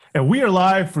And we are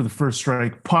live for the First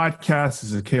Strike podcast.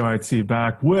 This is KYT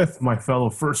back with my fellow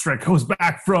First Strike host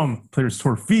back from Players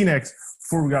Tour Phoenix.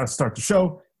 Before we got to start the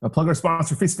show, plug our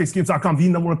sponsor, FaceToFaceGames.com, the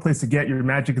number one place to get your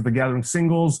Magic of the Gathering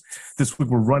singles. This week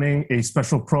we're running a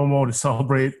special promo to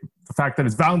celebrate the fact that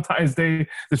it's Valentine's Day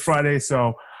this Friday.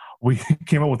 So we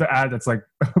came up with the ad that's like,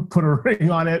 put a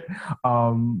ring on it.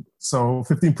 So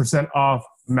 15% off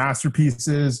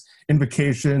masterpieces,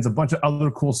 invocations, a bunch of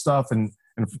other cool stuff. And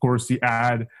of course, the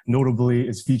ad notably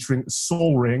is featuring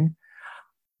Sol Ring.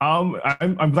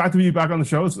 I'm glad to be back on the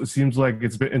show. It seems like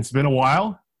it's been a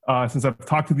while since I've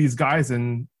talked to these guys,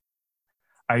 and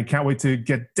I can't wait to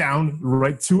get down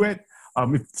right to it.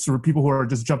 If for people who are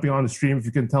just jumping on the stream, if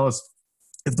you can tell us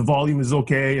if the volume is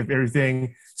okay, if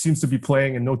everything seems to be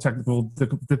playing and no technical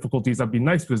difficulties, that'd be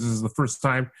nice, because this is the first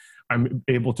time I'm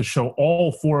able to show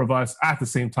all four of us at the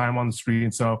same time on the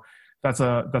screen. So that's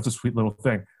a sweet little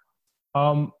thing.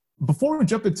 Before we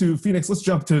jump into Phoenix, let's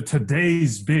jump to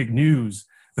today's big news.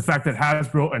 The fact that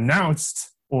Hasbro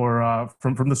announced, or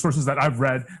from the sources that I've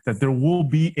read, that there will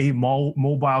be a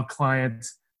mobile client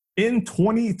in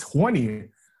 2020.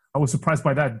 I was surprised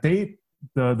by that date,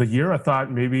 the year. I thought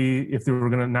maybe if they were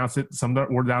going to announce it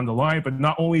somewhere down the line, but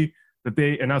not only that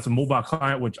they announced a mobile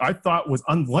client, which I thought was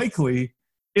unlikely,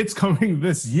 it's coming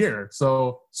this year.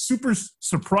 So super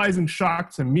surprising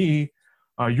shock to me.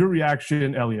 Your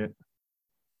reaction, Elliot?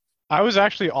 I was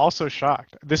actually also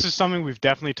shocked. This is something we've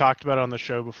definitely talked about on the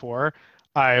show before.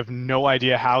 I have no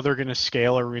idea how they're going to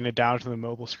scale Arena down to the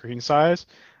mobile screen size.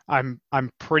 I'm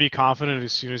pretty confident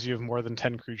as soon as you have more than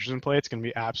 10 creatures in play, it's going to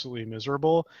be absolutely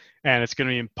miserable, and it's going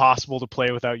to be impossible to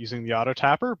play without using the auto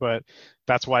tapper. But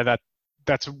that's why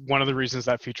that's one of the reasons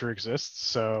that feature exists.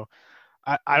 So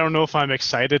I don't know if I'm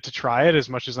excited to try it as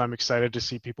much as I'm excited to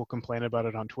see people complain about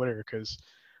it on Twitter, because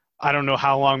I don't know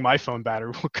how long my phone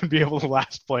battery could be able to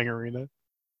last playing Arena.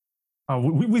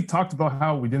 We talked about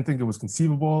how we didn't think it was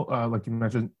conceivable, like you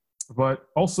mentioned, but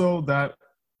also that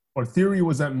our theory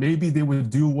was that maybe they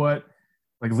would do what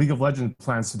like League of Legends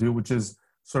plans to do, which is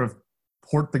sort of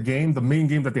port the main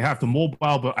game that they have to mobile,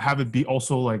 but have it be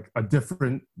also like a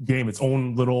different game, its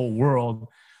own little world,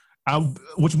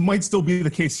 which might still be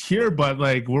the case here, but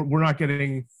like we're not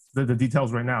getting the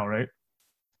details right now, right?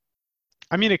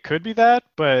 I mean, it could be that,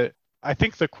 but I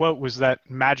think the quote was that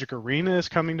Magic Arena is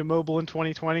coming to mobile in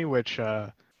 2020, which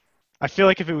I feel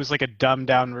like if it was like a dumbed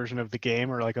down version of the game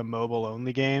or like a mobile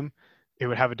only game, it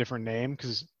would have a different name,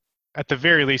 because at the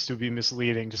very least it would be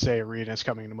misleading to say Arena is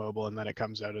coming to mobile and then it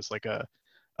comes out as like a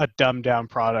dumbed down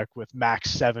product with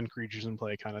max 7 creatures in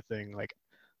play kind of thing, like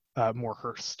more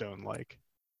Hearthstone like.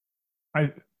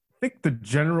 I think the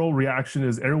general reaction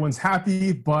is everyone's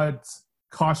happy, but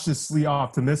cautiously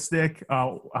optimistic.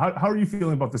 How are you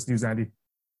feeling about this news, Andy?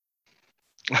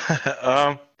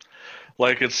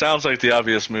 Like, it sounds like the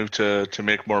obvious move to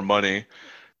make more money,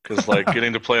 because like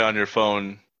getting to play on your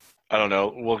phone, I don't know,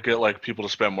 will get like people to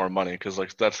spend more money, because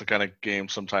like that's the kind of game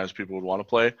sometimes people would want to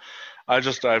play.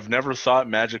 I've never thought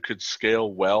Magic could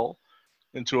scale well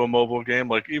into a mobile game.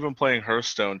 Like, even playing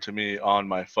Hearthstone to me on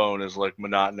my phone is like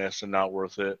monotonous and not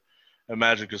worth it. And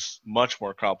Magic is much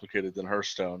more complicated than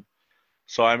Hearthstone.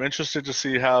 So I'm interested to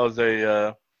see how they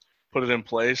put it in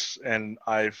place, and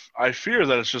I fear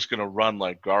that it's just going to run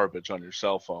like garbage on your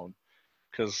cell phone,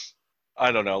 because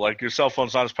I don't know, like your cell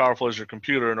phone's not as powerful as your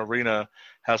computer, and Arena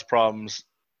has problems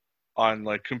on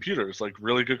like computers, like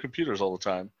really good computers all the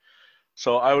time.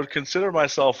 So I would consider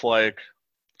myself like,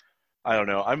 I don't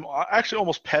know, I'm actually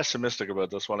almost pessimistic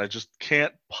about this one. I just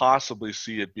can't possibly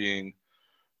see it being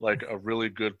like a really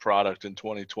good product in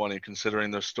 2020,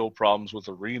 considering there's still problems with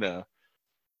Arena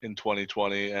in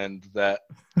 2020, and that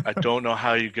I don't know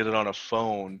how you get it on a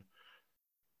phone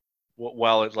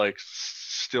while it like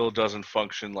still doesn't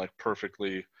function like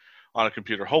perfectly on a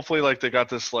computer. Hopefully like they got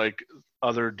this like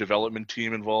other development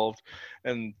team involved,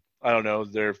 and I don't know,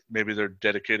 maybe they're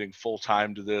dedicating full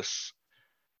time to this,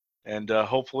 and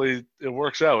hopefully it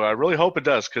works out. I really hope it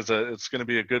does, because it's going to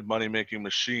be a good money making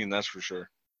machine, that's for sure.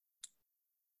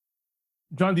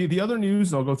 John, the other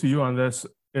news, I'll go to you on this,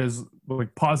 is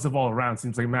like positive all around.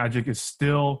 Seems like Magic is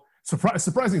still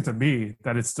surprising to me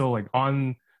that it's still like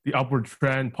on the upward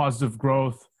trend, positive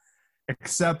growth,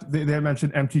 except they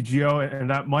mentioned MTGO, and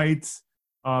that might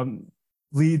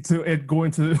lead to it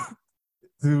going to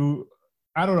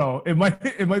I don't know, it might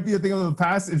be a thing of the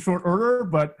past in short order,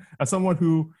 but as someone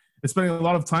who is spending a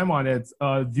lot of time on it,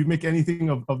 do you make anything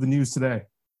of the news today?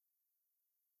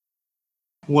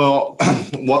 Well, I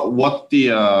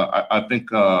think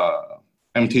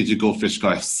MTG Goldfish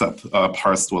guy said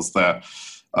parsed was that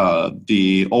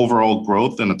the overall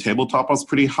growth in the tabletop was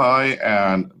pretty high,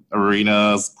 and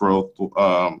Arena's growth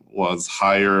was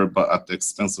higher, but at the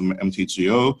expense of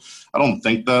MTGO. I don't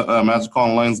think that Magic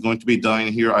Online is going to be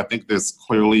dying here. I think there's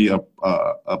clearly a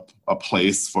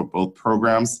place for both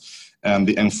programs, and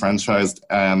the enfranchised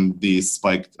and the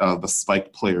spiked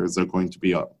players are going to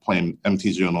be playing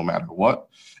MTGO no matter what.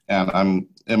 And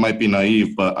it might be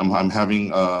naive, but I'm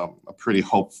having a pretty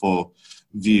hopeful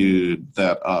view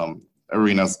that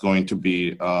Arena's going to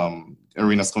be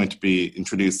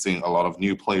introducing a lot of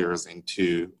new players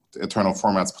into the Eternal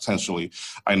formats potentially.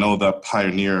 I know that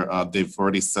Pioneer, they've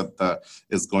already said that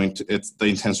the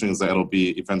intention is that it'll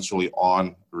be eventually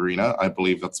on Arena. I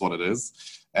believe that's what it is.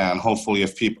 And hopefully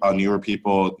if newer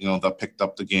people, that picked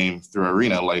up the game through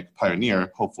Arena, like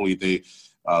Pioneer, hopefully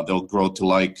they'll grow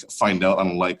to find out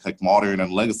and like Modern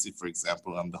and Legacy, for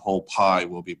example, and the whole pie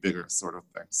will be bigger, sort of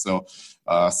thing. So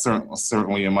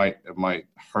certainly it might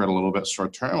hurt a little bit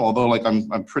short term. Although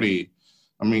I'm pretty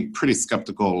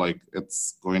skeptical.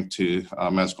 It's going to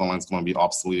Magic Online is going to be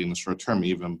obsolete in the short term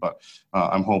even. But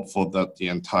I'm hopeful that the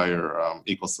entire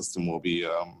ecosystem will be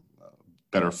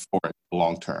better for it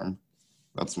long term.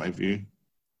 That's my view.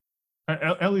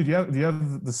 Ellie, do you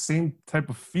have the same type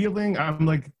of feeling?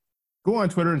 I'm go on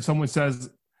Twitter and someone says,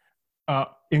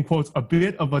 in quotes, a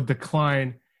bit of a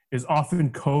decline is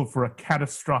often code for a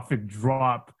catastrophic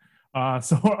drop.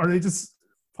 So are they just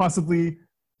possibly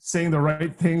saying the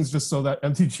right things just so that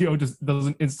MTGO just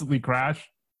doesn't instantly crash?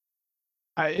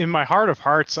 In my heart of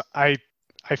hearts, I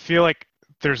feel like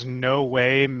there's no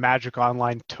way Magic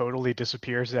Online totally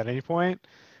disappears at any point.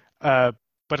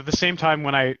 But at the same time,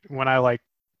 when I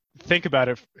think about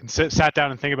it and sat down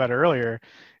and think about it earlier,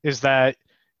 is that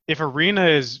if Arena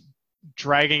is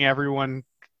dragging everyone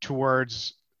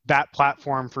towards that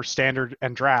platform for standard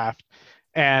and draft,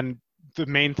 and the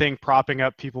main thing propping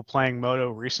up people playing Moto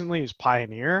recently is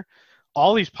Pioneer,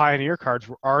 all these Pioneer cards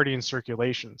were already in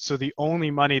circulation. So the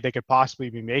only money they could possibly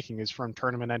be making is from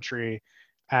tournament entry,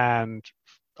 and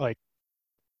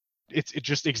it's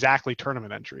just exactly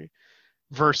tournament entry.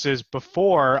 Versus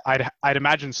before, I'd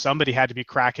imagine somebody had to be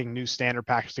cracking new standard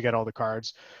packs to get all the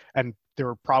cards, and there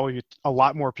were probably a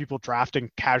lot more people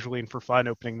drafting casually and for fun,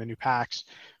 opening the new packs,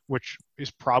 which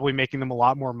is probably making them a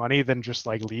lot more money than just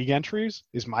league entries,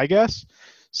 is my guess.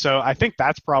 So I think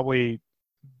that's probably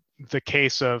the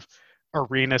case of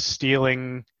Arena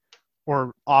stealing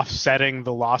or offsetting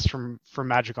the loss from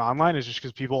Magic Online, is just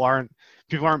because people aren't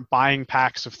buying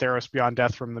packs of Theros Beyond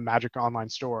Death from the Magic Online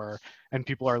store, and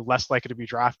people are less likely to be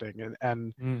drafting.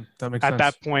 And that makes at sense.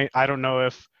 that point, I don't know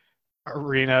if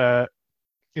Arena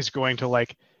is going to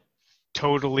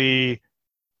totally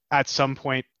at some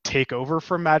point take over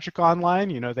from Magic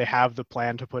Online. They have the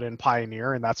plan to put in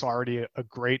Pioneer, and that's already a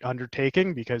great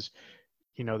undertaking because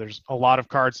there's a lot of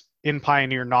cards in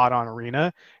Pioneer not on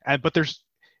Arena, but there's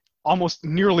almost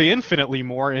nearly infinitely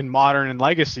more in Modern and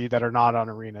Legacy that are not on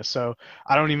Arena. So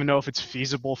I don't even know if it's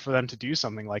feasible for them to do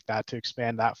something like that, to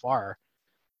expand that far.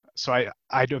 So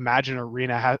I'd imagine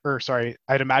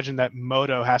I'd imagine that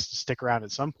Moto has to stick around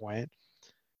at some point.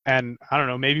 And I don't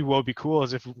know, maybe what would be cool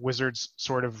is if Wizards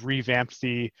sort of revamped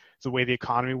the way the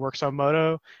economy works on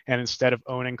Moto, and instead of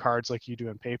owning cards like you do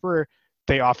in paper,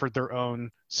 they offered their own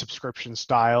subscription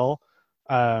style.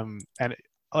 And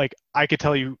I could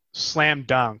tell you, slam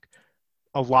dunk,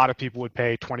 a lot of people would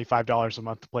pay $25 a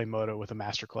month to play Moto with a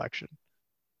Master Collection.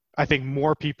 I think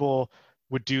more people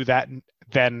would do that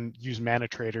than use Mana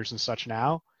Traders and such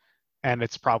now, and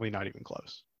it's probably not even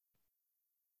close.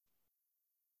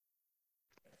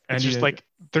 It's just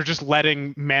they're just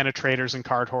letting Mana Traders and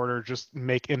Card Hoarder just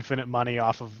make infinite money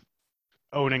off of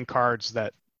owning cards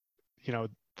that,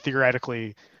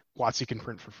 theoretically WotC can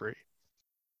print for free.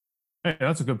 Hey,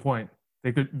 that's a good point.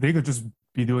 They could just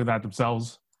be doing that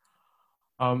themselves.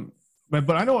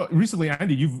 But I know recently,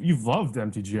 Andy, you've loved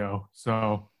MTGO,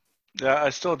 so yeah, I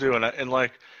still do, and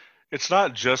it's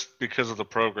not just because of the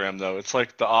program though. It's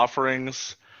the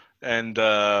offerings and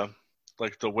the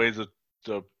way that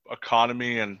the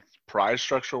economy and prize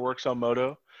structure works on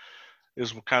Moto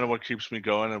is kind of what keeps me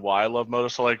going and why I love Moto.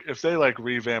 So if they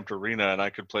revamped Arena and I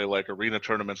could play Arena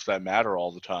tournaments that matter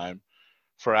all the time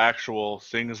for actual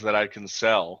things that I can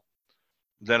sell,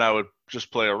 then I would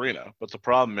just play Arena. But the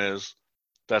problem is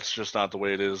that's just not the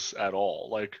way it is at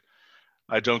all.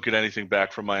 I don't get anything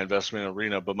back from my investment in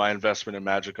Arena, but my investment in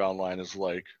Magic Online is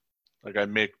I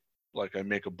make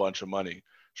a bunch of money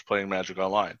just playing Magic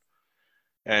Online.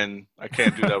 And I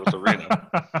can't do that with Arena.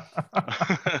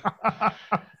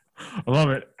 I love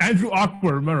it. Andrew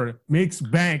Awkward, remember, makes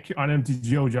bank on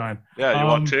MTGO, John. Yeah, you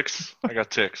want ticks? I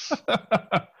got ticks.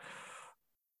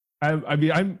 I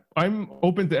mean, I'm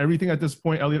open to everything at this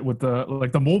point, Elliot. With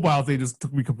the mobile, they just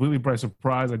took me completely by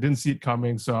surprise. I didn't see it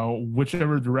coming. So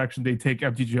whichever direction they take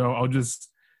FTGO, I'm just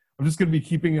going to be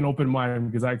keeping an open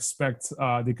mind because I expect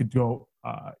they could go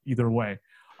either way.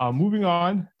 Moving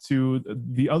on to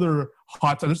the other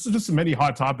there's just many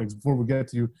hot topics before we get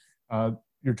to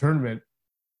your tournament.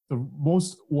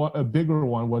 A bigger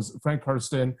one was Frank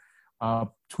Karsten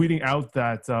tweeting out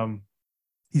that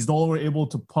he's no longer able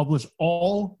to publish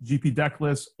all GP deck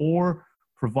lists or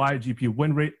provide GP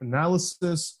win rate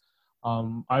analysis.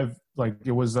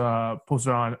 It was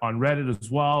posted on Reddit as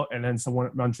well, and then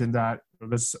someone mentioned that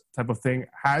this type of thing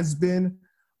has been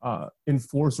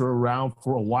enforced or around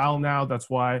for a while now. That's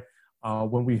why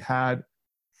when we had,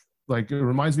 it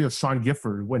reminds me of Sean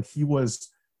Gifford when he was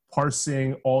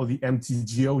parsing all the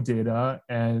MTGO data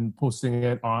and posting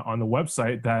it on the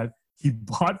website that he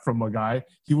bought from a guy.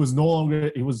 He was,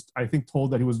 I think,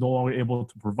 told that he was no longer able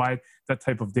to provide that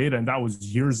type of data, and that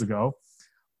was years ago.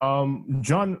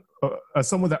 John, as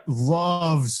someone that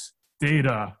loves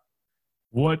data,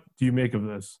 what do you make of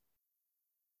this?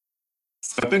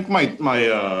 I think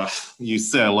you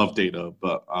say I love data,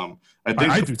 but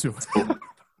I do too.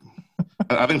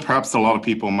 I think perhaps a lot of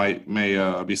people may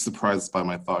be surprised by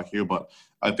my thought here, but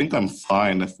I think I'm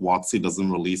fine if WotC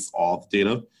doesn't release all the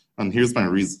data. And here's my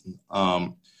reason.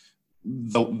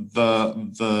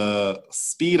 The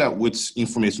speed at which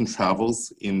information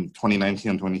travels in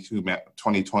 2019 and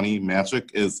 2020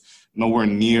 Magic is nowhere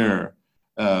near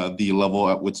the level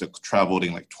at which it traveled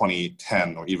in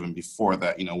 2010 or even before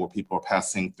that, where people are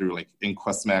passing through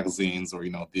Inquest magazines or,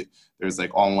 there's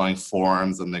online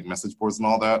forums and message boards and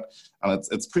all that. And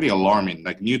it's pretty alarming.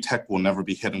 New tech will never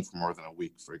be hitting for more than a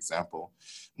week, for example.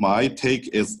 My take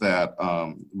is that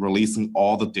releasing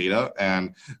all the data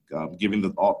and giving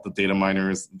the data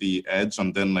miners the edge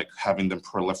and then having them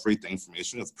proliferate the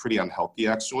information is pretty unhealthy,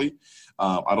 actually.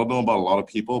 I don't know about a lot of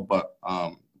people, but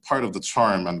part of the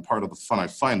charm and part of the fun I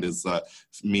find is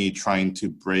me trying to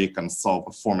break and solve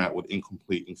a format with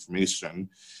incomplete information.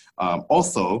 If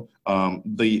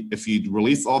you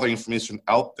release all the information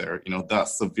out there, that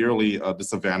severely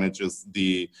disadvantages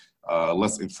the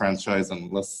less enfranchised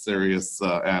and less serious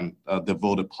and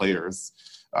devoted players,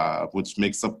 which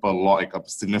makes up a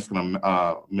significant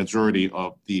majority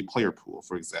of the player pool,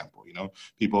 for example.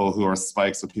 People who are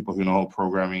spikes or people who know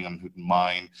programming and who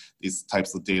mine these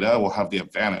types of data will have the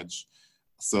advantage.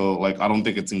 So, I don't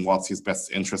think it's in WotC's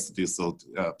best interest to do so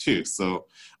too. So,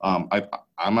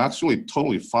 I'm actually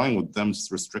totally fine with them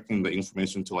just restricting the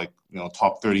information to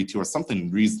top 32 or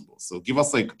something reasonable. So, give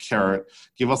us a carrot,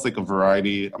 give us a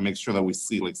variety, and make sure that we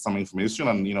see some information,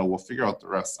 and we'll figure out the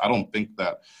rest. I don't think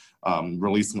that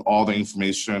releasing all the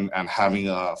information and having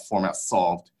a format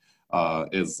solved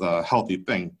is a healthy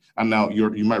thing. And now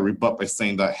you might rebut by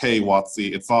saying that, hey,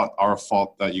 WotC, it's not our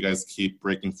fault that you guys keep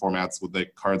breaking formats with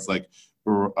cards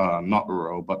not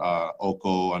Uro, but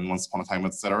Oko and Once Upon a Time,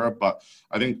 etc. But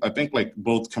I think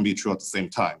both can be true at the same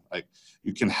time.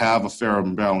 You can have a fair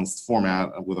and balanced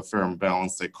format with a fair and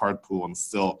balanced card pool and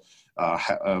still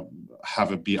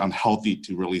have it be unhealthy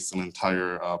to release an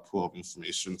entire pool of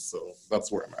information. So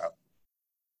that's where I'm at.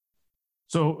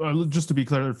 So just to be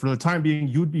clear, for the time being,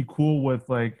 you'd be cool with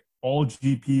all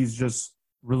GPs just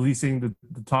releasing the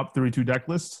top 32 deck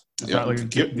lists? Is that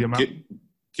the amount?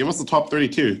 Give us the top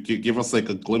 32. Give us a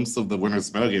glimpse of the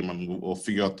winner's metagame, and we'll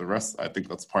figure out the rest. I think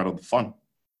that's part of the fun.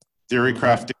 Theory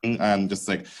crafting and just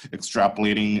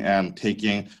extrapolating and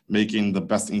making the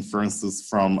best inferences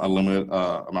from a limited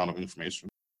amount of information.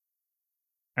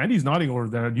 Andy's nodding over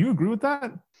there. Do you agree with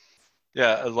that?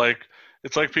 Yeah,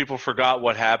 it's people forgot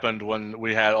what happened when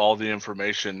we had all the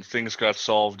information. Things got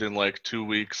solved in 2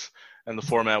 weeks, and the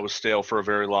format was stale for a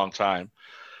very long time.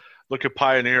 Look at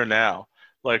Pioneer now.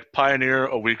 Pioneer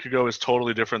a week ago is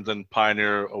totally different than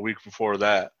Pioneer a week before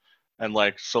that. And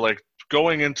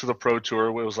going into the Pro Tour,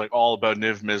 it was all about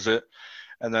Niv Mizzet,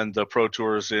 and then the Pro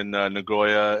Tours in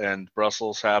Nagoya and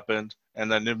Brussels happened,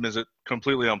 and then Niv Mizzet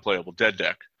completely unplayable, dead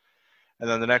deck. And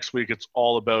then the next week it's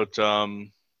all about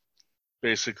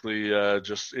basically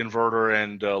just Inverter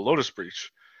and Lotus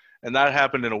Breach, and that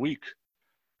happened in a week.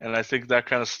 And I think that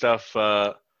kind of stuff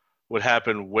would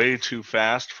happen way too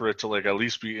fast for it to at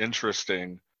least be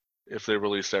interesting if they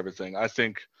released everything. I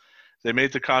think they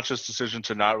made the conscious decision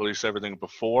to not release everything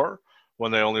before,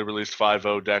 when they only released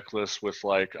 5.0 deck lists with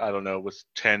with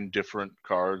 10 different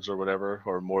cards or whatever,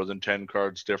 or more than 10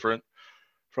 cards different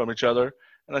from each other.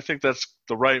 And I think that's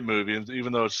the right move,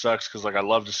 even though it sucks because I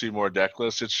love to see more deck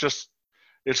lists.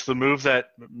 It's the move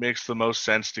that makes the most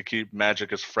sense to keep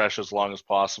Magic as fresh as long as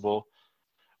possible,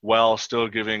 while still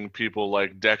giving people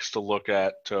decks to look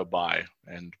at to buy.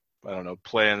 And I don't know,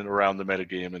 playing around the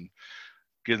metagame and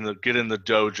get in the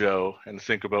dojo and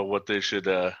think about what they should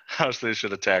how they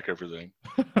should attack everything.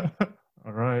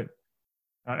 All right.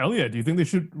 Elliot, do you think they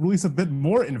should release a bit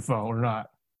more info or not?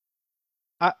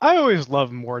 I always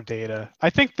love more data.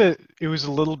 I think that it was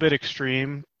a little bit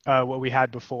extreme what we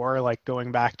had before, like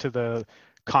going back to the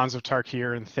Khans of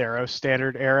Tarkir and Theros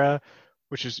standard era,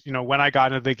 which is, when I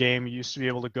got into the game, you used to be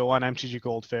able to go on MTG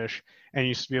Goldfish and you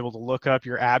used to be able to look up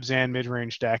your Abzan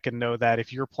mid-range deck and know that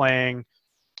if you're playing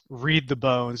Read the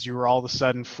Bones, you were all of a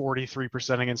sudden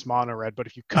 43% against mono red, but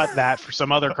if you cut that for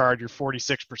some other card, you're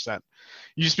 46%.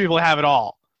 You used to be able to have it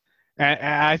all. And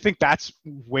I think that's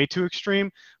way too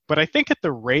extreme. But I think at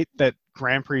the rate that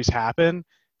Grand Prix happen,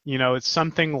 it's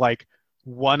something like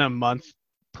 1 a month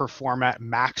per format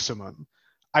maximum.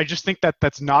 I just think that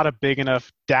that's not a big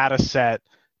enough data set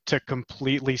to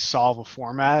completely solve a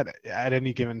format at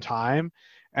any given time.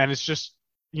 And it's just,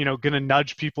 going to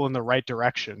nudge people in the right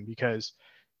direction because,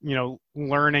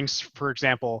 learning, for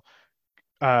example,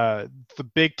 the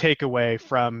big takeaway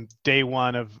from day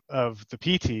one of the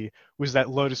PT was that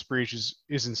Lotus Breach is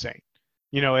insane.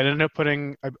 It ended up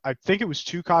putting, I think it was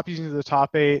 2 copies into the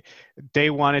top 8. Day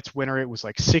one, its win rate was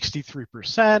like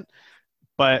 63%.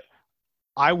 But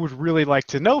I would really like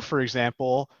to know, for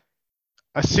example,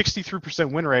 a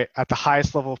 63% win rate at the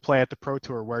highest level of play at the Pro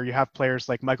Tour, where you have players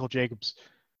like Michael Jacobs,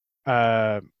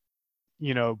 Sam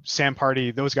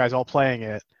Party, those guys all playing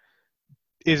it,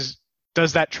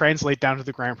 does that translate down to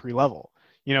the Grand Prix level?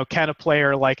 Can a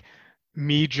player like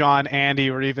me, John, Andy,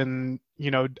 or even,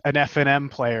 an FNM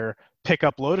player pick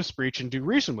up Lotus Breach and do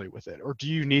reasonably with it? Or do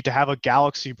you need to have a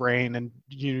galaxy brain and,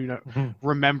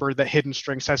 remember that Hidden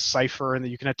Strings has Cypher and that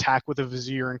you can attack with a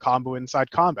Vizier and combo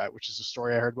inside combat, which is a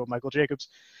story I heard about Michael Jacobs.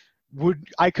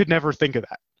 I could never think of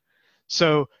that.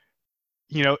 So,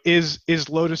 is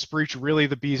Lotus Breach really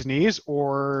the bee's knees?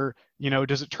 Or,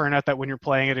 does it turn out that when you're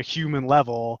playing at a human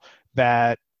level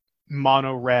that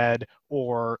mono red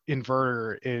or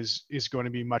inverter is going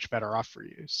to be much better off for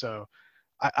you? So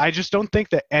I just don't think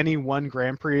that any one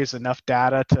Grand Prix is enough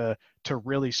data to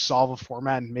really solve a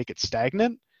format and make it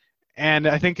stagnant. And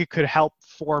I think it could help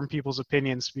form people's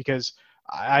opinions because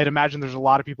I'd imagine there's a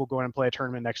lot of people going to play a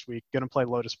tournament next week, going to play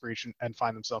Lotus Breach and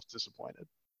find themselves disappointed.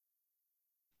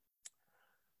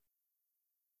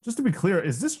 Just to be clear,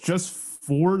 is this just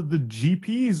for the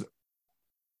GPs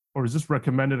or is this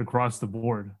recommended across the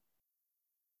board?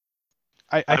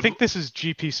 I think this is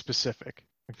GP specific.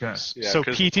 Okay. Yeah, so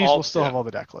PTs will still have all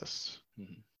the deck lists.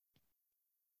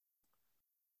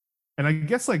 And I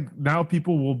guess now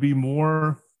people will be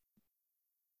more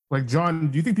John,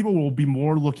 do you think people will be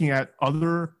more looking at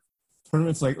other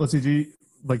tournaments let's say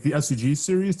like the SCG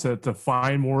series to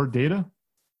find more data?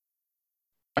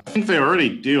 I think they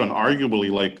already do, and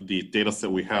arguably the data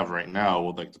set we have right now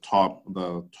with the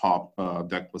top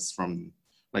deck list from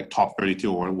top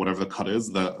 32 or whatever the cut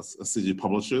is that SCG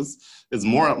publishes is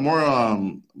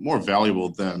more valuable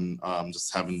than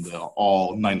just having the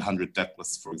all 900 deck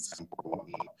lists, for example,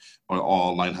 or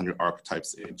all 900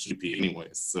 archetypes in GP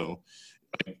anyways. So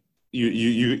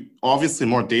you obviously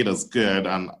more data is good,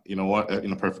 and in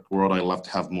a perfect world I love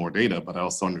to have more data, but I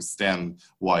also understand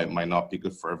why it might not be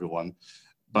good for everyone.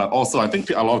 But also, I think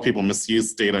a lot of people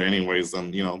misuse data anyways,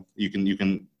 and you can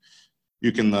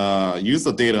use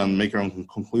the data and make your own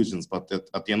conclusions. But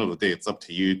at the end of the day, it's up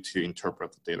to you to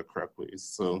interpret the data correctly.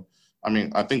 So,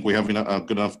 I think we have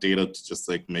good enough data to just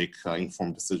make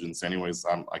informed decisions. Anyways,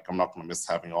 I'm not going to miss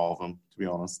having all of them, to be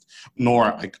honest.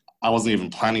 Nor I wasn't even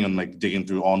planning on digging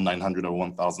through all 900 or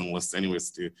 1,000 lists,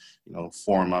 anyways, to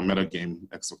form a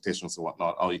metagame expectations or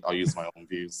whatnot. I'll use my own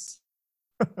views.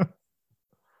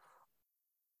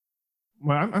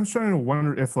 Well, I'm trying to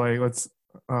wonder if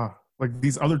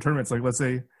these other tournaments, let's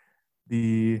say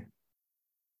the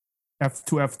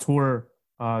F2F Tour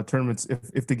tournaments,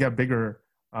 if they get bigger,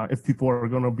 if people are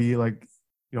going to be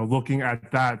looking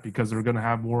at that because they're going to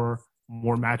have more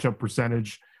matchup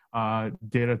percentage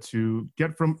data to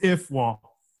get from. It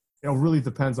really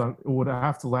depends on. It would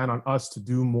have to land on us to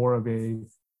do more of a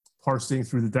parsing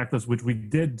through the deck list, which we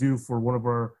did do for one of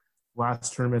our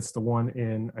last tournaments, the one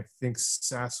in, I think,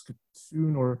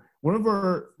 Saskatoon, or one of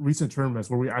our recent tournaments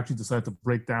where we actually decided to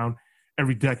break down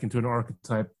every deck into an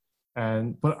archetype.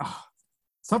 But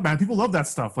it's not bad. People love that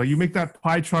stuff. You make that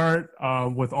pie chart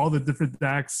with all the different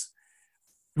decks.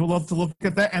 People love to look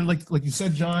at that. And like you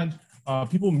said, John,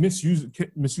 people misuse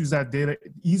that data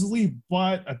easily,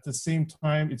 but at the same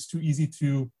time, it's too easy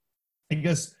to, I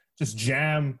guess, just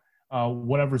jam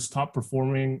whatever's top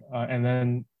performing and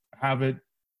then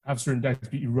have certain decks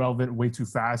be irrelevant way too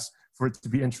fast for it to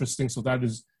be interesting. So that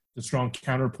is the strong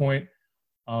counterpoint.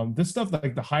 This stuff,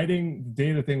 like the hiding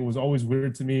data thing, was always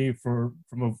weird to me from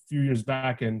a few years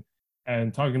back, and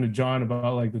talking to John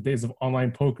about like the days of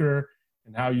online poker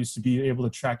and how you used to be able to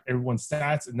track everyone's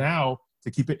stats. And now,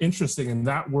 to keep it interesting in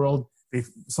that world,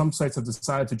 some sites have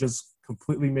decided to just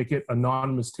completely make it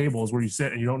anonymous tables where you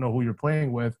sit and you don't know who you're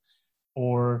playing with,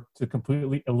 or to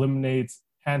completely eliminate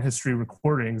hand history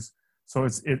recordings. So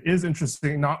it is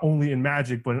interesting, not only in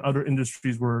Magic, but in other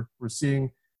industries where we're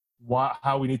seeing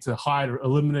how we need to hide or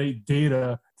eliminate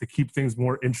data to keep things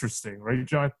more interesting. Right,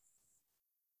 John?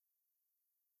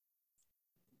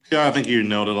 Yeah, I think you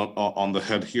nailed it on the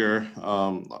head here.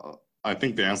 I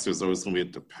think the answer is always going to be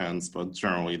it depends, but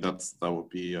generally that would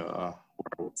be where I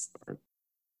would start.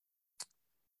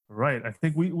 Right. I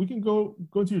think we can go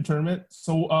to your tournament.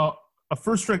 So a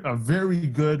First Strike, a very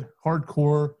good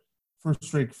hardcore First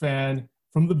Strike fan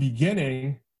from the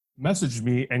beginning, messaged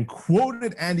me and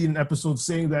quoted Andy in an episode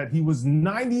saying that he was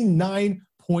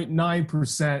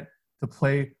 99.9% to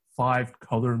play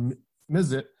 5-color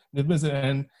Mizzet.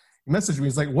 And he messaged me.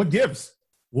 He's like, "What gives?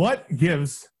 What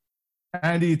gives?"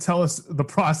 Andy, tell us the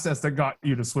process that got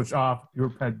you to switch off your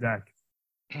pet deck.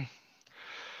 It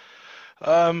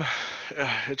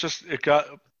got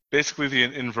basically the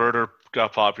inverter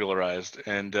got popularized,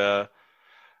 and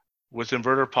with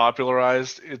inverter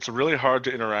popularized, it's really hard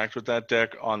to interact with that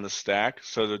deck on the stack.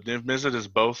 So the Niv Mizzet is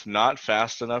both not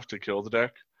fast enough to kill the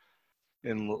deck,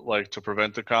 to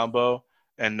prevent the combo,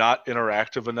 and not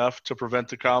interactive enough to prevent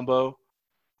the combo,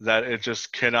 that it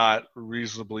just cannot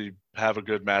reasonably have a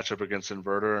good matchup against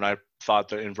inverter. And I thought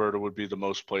that inverter would be the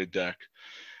most played deck.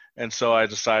 And so I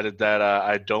decided that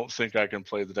I don't think I can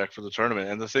play the deck for the tournament.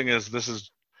 And the thing is, this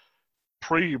is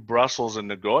pre-Brussels and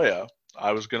Nagoya.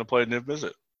 I was going to play Niv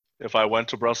Mizzet. If I went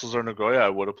to Brussels or Nagoya, I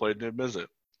would have played Niv Mizzet.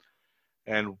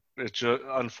 And it's just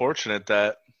unfortunate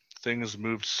that things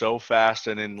moved so fast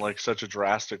and in like such a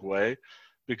drastic way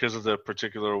because of the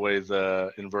particular way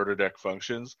the inverter deck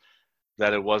functions,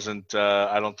 that it wasn't,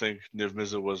 I don't think Niv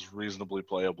Mizzet was reasonably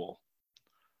playable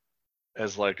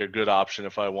as like a good option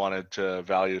if I wanted to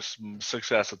value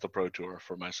success at the Pro Tour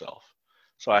for myself.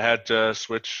 So I had to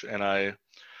switch, and I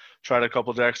tried a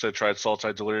couple decks. I tried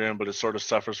Sultai Delirium, but it sort of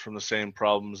suffers from the same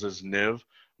problems as Niv,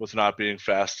 with not being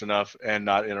fast enough and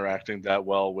not interacting that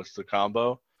well with the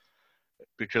combo,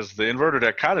 because the inverter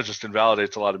deck kind of just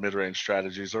invalidates a lot of mid-range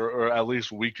strategies, or at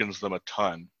least weakens them a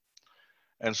ton.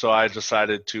 And so I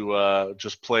decided to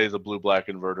just play the blue-black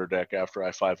inverter deck after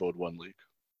I 5-0'd one league.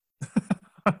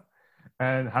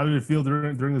 And how did it feel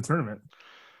during the tournament?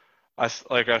 I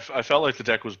felt like the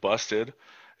deck was busted.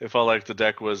 It felt like the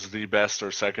deck was the best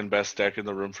or second best deck in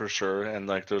the room for sure. And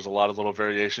like there's a lot of little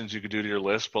variations you could do to your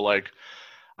list. But like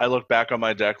I look back on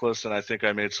my deck list and I think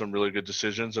I made some really good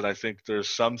decisions. And I think there's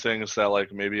some things that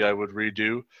like maybe I would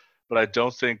redo, but I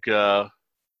don't think I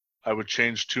would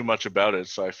change too much about it.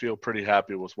 So I feel pretty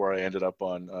happy with where I ended up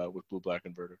on with blue-black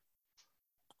inverter.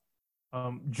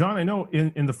 John, I know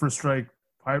in the First Strike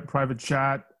private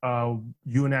chat,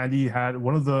 you and Andy had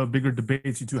one of the bigger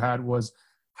debates you two had was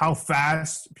how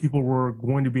fast people were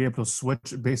going to be able to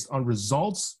switch based on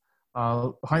results.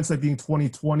 Hindsight being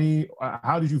 2020,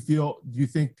 how did you feel? Do you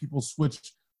think people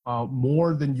switched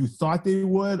more than you thought they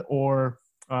would, or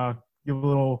give a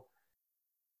little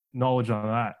knowledge on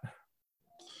that?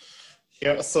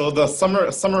 Yeah, so the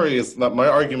summary is that my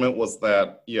argument was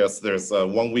that, yes, there's a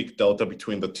 1 week delta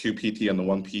between the 2 PT and the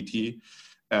 1 PT.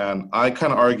 And I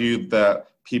kind of argued that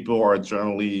people are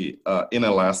generally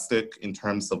inelastic in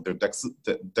terms of their deck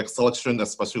selection,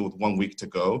 especially with 1 week to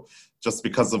go, just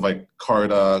because of like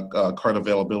card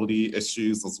availability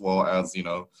issues, as well as, you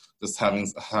know, just having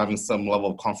some level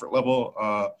of comfort level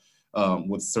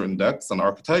with certain decks and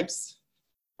archetypes.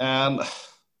 And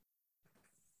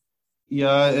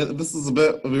yeah, this is a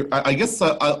bit. I guess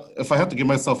if I had to give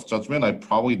myself judgment, I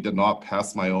probably did not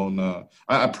pass my own.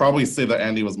 I'd probably say that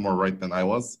Andy was more right than I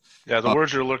was. Yeah, the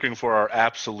words you're looking for are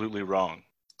absolutely wrong.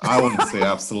 I wouldn't say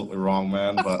absolutely wrong,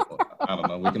 man, but I don't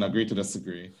know. We can agree to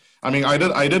disagree. I mean, I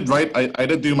did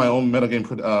do my own metagame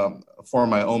for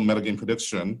my own metagame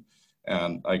prediction,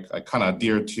 and I kind of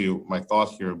adhere to my thought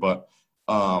here. But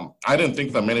I didn't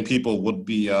think that many people would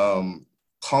be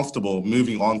comfortable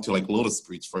moving on to like Lotus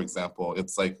Breach, for example.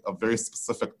 It's like a very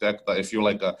specific deck that if you're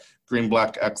like a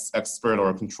green-black expert or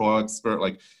a control expert,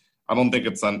 like I don't think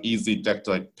it's an easy deck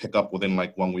to like pick up within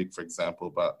like 1 week, for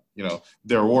example. But you know,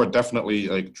 there were definitely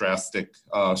like drastic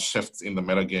shifts in the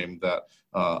metagame that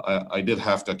I did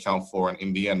have to account for, and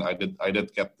in the end, I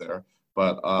did get there.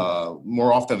 But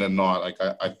more often than not, like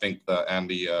I think that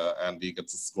Andy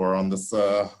gets a score on this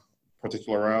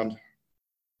particular round.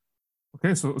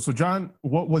 Okay, so John,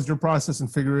 what was your process in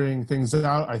figuring things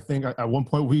out? I think at one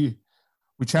point we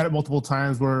chatted multiple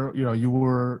times where you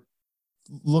were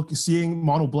seeing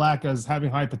Mono Black as having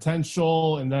high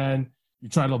potential, and then you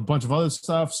tried a bunch of other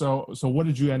stuff. So what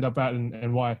did you end up at,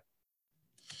 and why?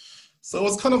 So it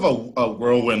was kind of a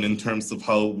whirlwind in terms of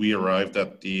how we arrived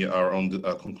at our own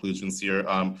conclusions here.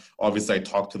 Obviously, I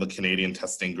talked to the Canadian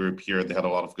testing group here. They had a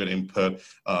lot of good input.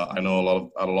 I know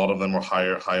a lot of them were high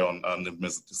on Niv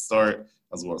Mizzet to start,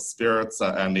 as well as Spirits.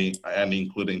 Andy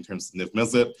included in terms of Niv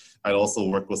Mizzet. I'd also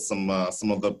worked with some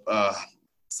of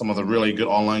the really good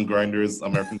online grinders,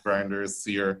 American grinders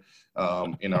here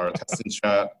in our testing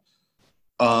chat.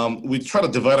 We try to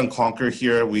divide and conquer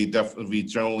here. We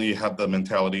generally have the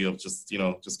mentality of just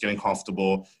getting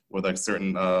comfortable with like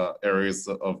certain areas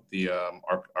of the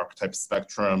archetype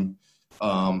spectrum,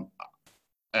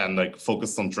 and like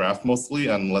focus on draft mostly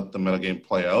and let the metagame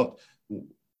play out.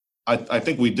 I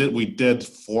think we did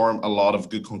form a lot of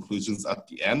good conclusions at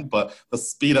the end, but the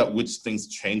speed at which things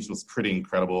changed was pretty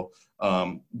incredible.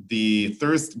 Between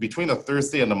the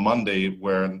Thursday and the Monday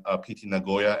where PT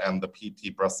Nagoya and the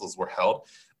PT Brussels were held,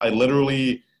 I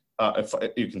literally, if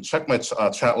you can check my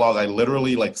chat log, I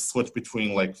literally like switched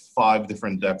between like 5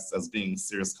 different decks as being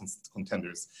serious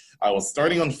contenders. I was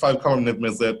starting on 5-color Niv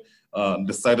Mizzet,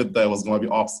 decided that I was going to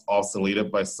be obsoleted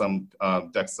by some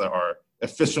decks that are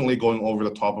efficiently going over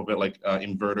the top of it, like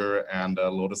Inverter and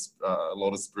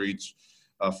Lotus Breach.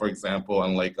 For example,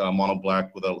 and like Mono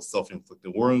Black without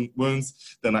self-inflicted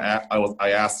wounds. Then I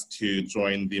asked to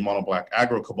join the Mono Black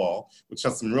Aggro Cabal, which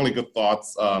has some really good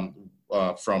thoughts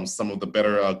from some of the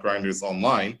better grinders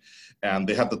online. And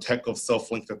they had the tech of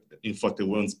self-inflicted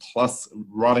wounds plus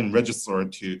Rotting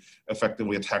Regisaur to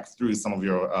effectively attack through some of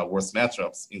your worst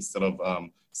matchups instead of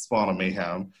Spawn or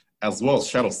Mayhem, as well as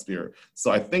Shadow Spear.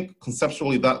 So I think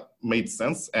conceptually that made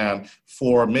sense. And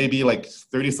for maybe like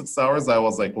 36 hours, I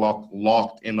was like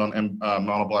locked in on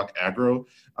Mono Black aggro.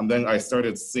 And then I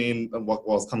started seeing what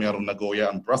was coming out of Nagoya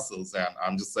and Brussels. And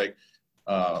I'm just like,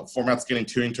 format's getting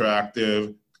too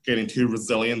interactive, getting too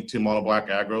resilient to Mono Black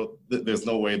aggro. There's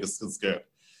no way this is good.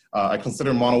 I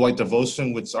consider Mono White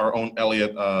Devotion, which our own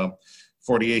Elliot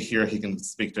 48 here, he can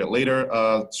speak to it later,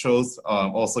 chose.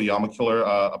 Also Yama Killer,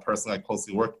 a person I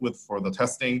closely worked with for the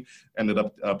testing, ended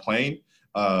up playing.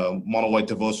 Mono White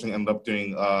Devotion ended up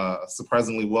doing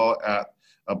surprisingly well at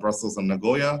Brussels and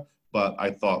Nagoya, but I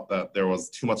thought that there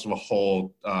was too much of a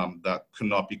hole that could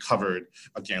not be covered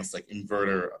against like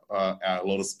Inverter,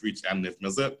 Lotus Breach, and Niv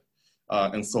Mizzet.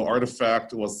 And so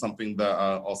Artifact was something that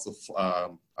also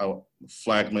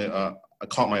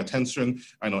caught my attention.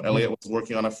 I know Elliot was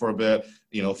working on it for a bit.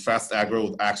 Fast aggro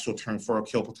with actual turn 4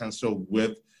 kill potential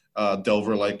with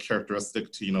Delver-like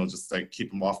characteristic to just like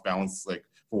keep him off balance like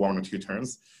for 1 or 2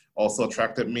 turns. Also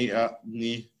attracted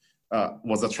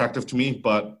was attractive to me,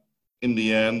 but in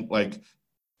the end, like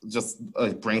just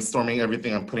like brainstorming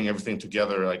everything and putting everything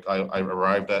together, like I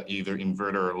arrived at either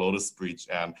Inverter or Lotus Breach,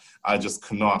 and I just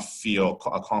could not feel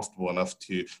comfortable enough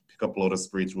to pick up Lotus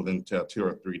Breach within 2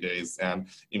 or 3 days. And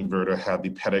Inverter had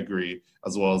the pedigree,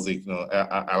 as well as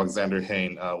Alexander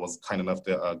Hain was kind enough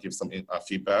to give some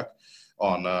feedback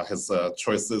on his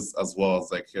choices, as well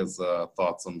as like his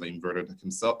thoughts on the Inverter deck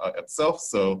itself.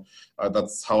 So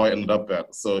that's how I ended up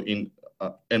at. So in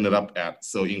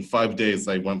 5 days,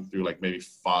 I went through like maybe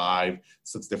 5-6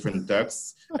 different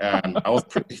decks, and I was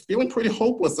feeling pretty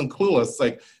hopeless and clueless.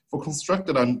 Like for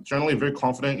Constructed, I'm generally very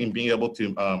confident in being able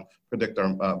to predict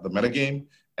the metagame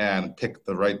and pick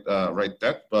the right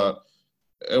deck, but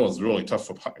it was really tough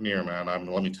for Pioneer, man.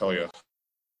 Let me tell you.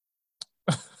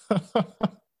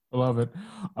 I love it.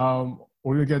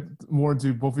 We're gonna get more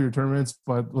into both of your tournaments,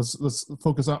 but let's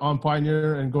focus on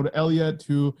Pioneer and go to Elliot,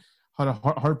 who had a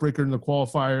heartbreaker in the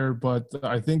qualifier. But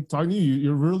I think talking to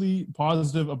you're really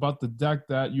positive about the deck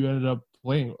that you ended up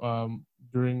playing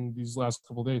during these last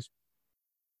couple of days.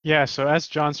 Yeah, so as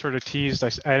John sort of teased, I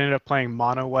ended up playing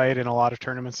Mono White in a lot of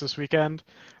tournaments this weekend.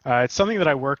 It's something that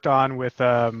I worked on with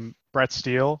Brett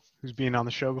Steele, who's been on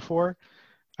the show before,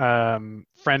 friend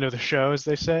of the show, as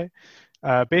they say.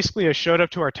 Basically, I showed up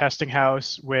to our testing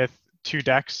house with 2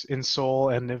 decks in Soul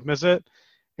and Niv Mizzet,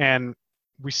 and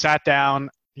we sat down.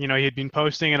 He had been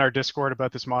posting in our Discord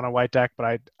about this Mono White deck,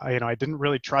 but I didn't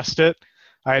really trust it.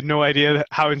 I had no idea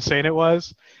how insane it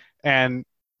was, and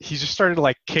he just started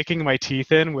like kicking my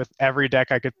teeth in with every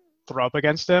deck I could throw up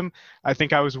against him. I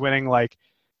think I was winning like,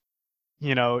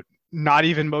 not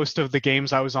even most of the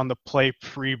games I was on the play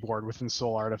pre-board within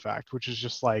Soul Artifact, which is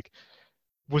just like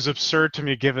was absurd to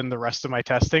me given the rest of my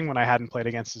testing when I hadn't played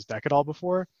against his deck at all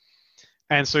before.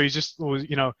 And so he just was,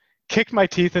 kicked my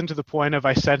teeth into the point of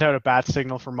I sent out a bat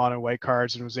signal for mono white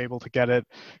cards and was able to get it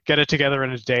together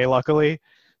in a day, luckily.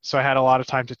 So I had a lot of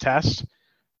time to test.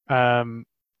 And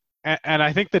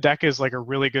I think the deck is like a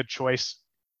really good choice,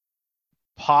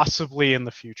 possibly in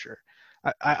the future.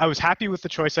 I was happy with the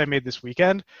choice I made this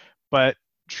weekend, but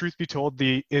truth be told,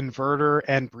 the inverter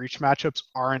and breach matchups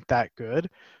aren't that good.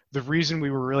 The reason we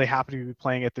were really happy to be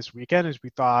playing it this weekend is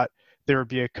we thought there would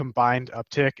be a combined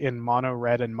uptick in mono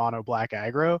red and mono black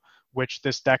aggro, which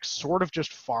this deck sort of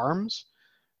just farms.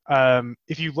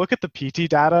 If you look at the PT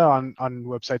data on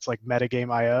websites like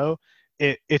Metagame.io,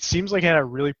 it seems like it had a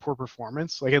really poor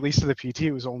performance. Like, at least in the PT,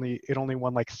 it only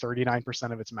won like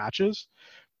 39% of its matches,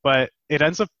 but it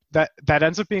ends up that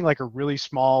ends up being like a really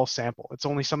small sample. It's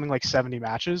only something like 70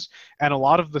 matches, and a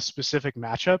lot of the specific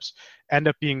matchups end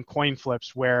up being coin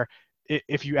flips where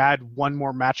if you add one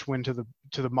more match win to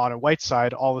the mono white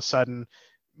side, all of a sudden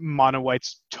mono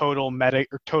white's total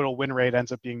win rate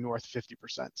ends up being north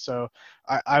 50%. So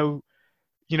it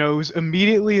was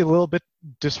immediately a little bit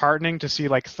disheartening to see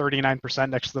like 39%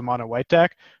 next to the mono white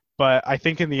deck, but I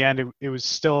think in the end it was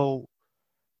still,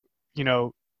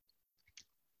 can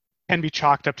be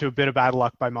chalked up to a bit of bad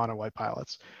luck by mono white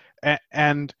pilots.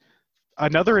 And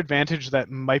another advantage that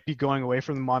might be going away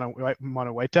from the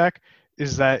mono white deck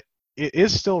is that it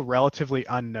is still relatively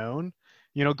unknown.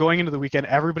 Going into the weekend,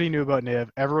 everybody knew about Niv,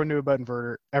 everyone knew about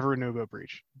Inverter, everyone knew about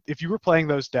Breach. If you were playing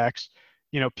those decks,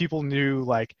 people knew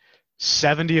like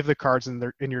 70 of the cards in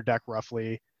your deck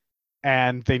roughly,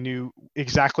 and they knew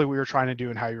exactly what you were trying to do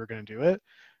and how you were going to do it.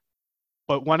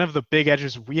 But one of the big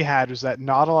edges we had was that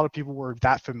not a lot of people were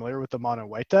that familiar with the mono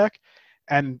white deck,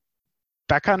 and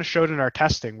that kind of showed in our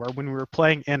testing, where when we were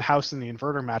playing in-house in the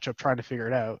inverter matchup trying to figure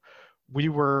it out, we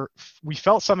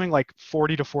felt something like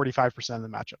 40 to 45% of the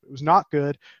matchup. It was not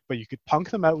good, but you could punk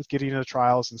them out with Gideon of the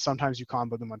Trials, and sometimes you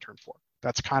combo them on turn 4.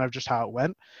 That's kind of just how it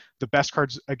went. The best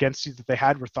cards against you that they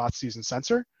had were Thoughtseize and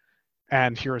Censor,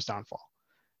 and Hero's Downfall.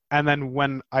 And then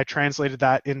when I translated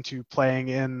that into playing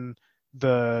in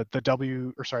the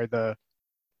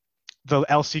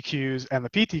LCQs and the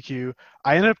PTQ,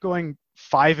 I ended up going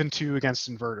 5-2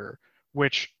 against Inverter,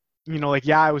 which,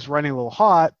 I was running a little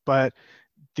hot, but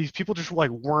these people just like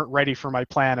weren't ready for my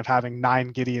plan of having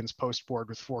 9 Gideons post board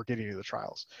with 4 Gideon of the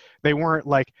Trials. They weren't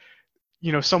like,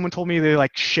 someone told me they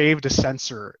like shaved a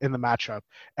Censor in the matchup,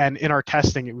 and in our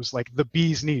testing it was like the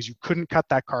bee's knees. You couldn't cut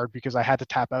that card because I had to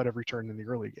tap out every turn in the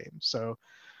early game. So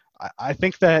I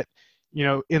think that,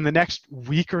 in the next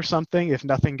week or something, if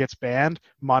nothing gets banned,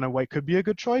 mono white could be a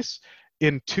good choice.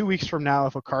 In 2 weeks from now,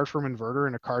 if a card from Inverter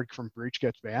and a card from Breach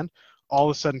gets banned, all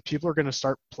of a sudden people are going to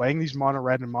start playing these mono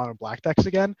red and mono black decks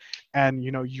again, and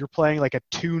you're playing like a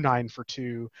 2/9 for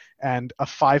 2 and a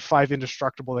 5/5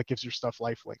 indestructible that gives your stuff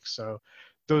lifelink. So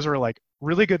those are like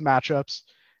really good matchups,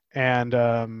 and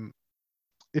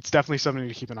it's definitely something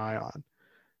to keep an eye on.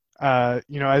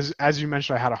 As you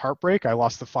mentioned, I had a heartbreak. I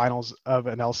lost the finals of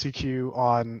an LCQ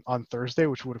on Thursday,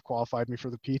 which would have qualified me for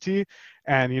the PT,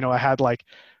 and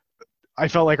I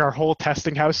felt like our whole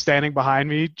testing house standing behind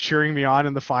me, cheering me on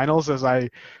in the finals as I,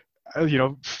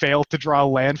 failed to draw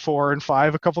land 4 and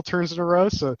 5 a couple turns in a row.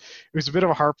 So it was a bit of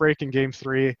a heartbreak in game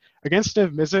 3 against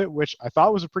Niv Mizzet, which I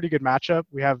thought was a pretty good matchup.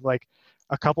 We have like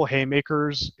a couple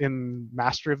haymakers in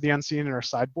Mastery of the Unseen in our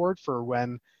sideboard for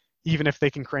when, even if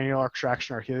they can Cranial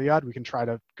Extraction or Heliod, we can try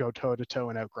to go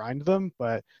toe-to-toe and outgrind them.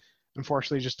 But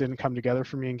unfortunately, it just didn't come together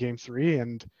for me in game 3,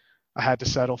 and I had to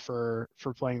settle for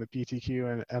playing the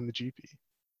PTQ and the GP.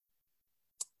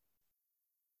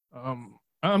 I'm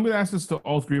going to ask this to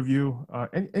all three of you.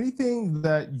 Anything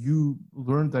that you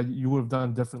learned that you would have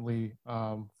done differently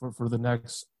for the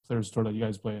next Players Tour that you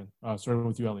guys play in? Starting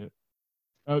with you, Elliot.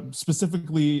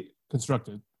 Specifically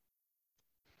constructed.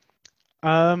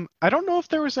 I don't know if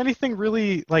there was anything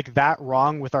really like that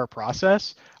wrong with our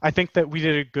process. I think that we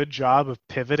did a good job of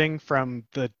pivoting from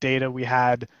the data we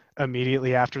had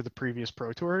immediately after the previous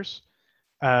Pro Tours.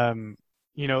 Of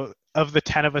the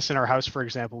 10 of us in our house, for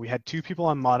example, we had 2 people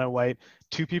on mono white,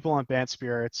 2 people on Bant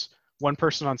Spirits, 1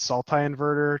 person on Sultai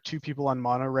Inverter, 2 people on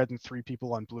mono red, and 3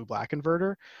 people on blue black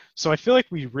Inverter. So I feel like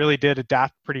we really did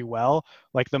adapt pretty well.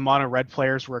 Like the mono red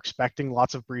players were expecting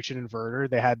lots of Breach and Inverter.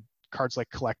 They had cards like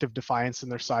Collective Defiance in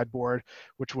their sideboard,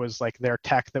 which was like their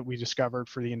tech that we discovered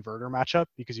for the Inverter matchup,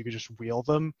 because you could just wheel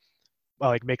them,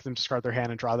 like make them discard their hand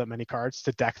and draw that many cards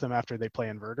to deck them after they play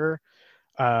Inverter.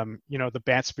 The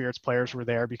Bant Spirits players were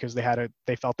there because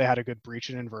they felt they had a good Breach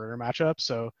and Inverter matchup.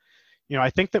 So, I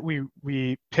think that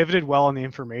we pivoted well on the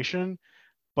information,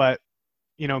 but,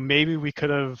 maybe we could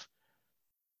have,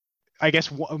 I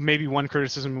guess maybe one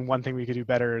criticism and one thing we could do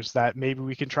better is that maybe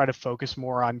we can try to focus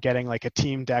more on getting like a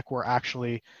team deck where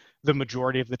actually the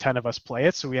majority of the 10 of us play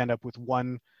it. So we end up with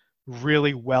one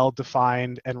really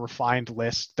well-defined and refined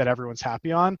list that everyone's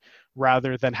happy on,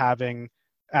 rather than having,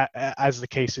 as the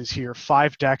case is here,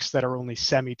 5 decks that are only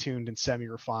semi-tuned and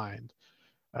semi-refined.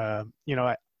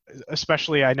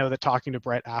 Especially I know that talking to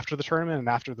Brett after the tournament and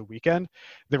after the weekend,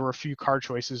 there were a few card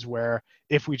choices where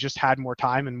if we just had more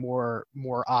time and more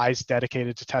eyes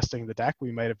dedicated to testing the deck,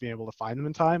 we might have been able to find them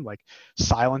in time. Like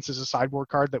Silence is a sideboard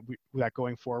card that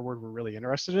going forward we're really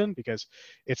interested in, because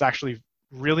it's actually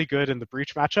really good in the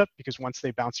Breach matchup, because once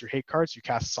they bounce your hate cards, you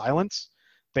cast Silence.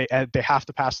 They have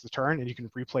to pass the turn, and you can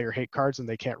replay your hate cards and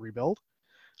they can't rebuild.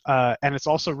 And it's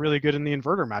also really good in the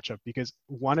Inverter matchup because,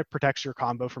 one, it protects your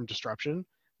combo from disruption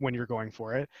when you're going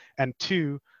for it, and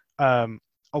two, a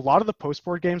lot of the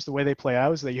post-board games, the way they play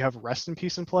out is that you have Rest in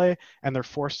Peace in play, and they're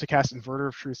forced to cast Inverter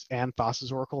of Truth and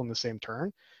Thassa's Oracle in the same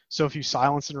turn. So if you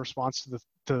silence in response to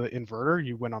the Inverter,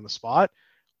 you win on the spot.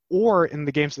 Or in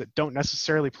the games that don't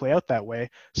necessarily play out that way,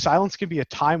 Silence can be a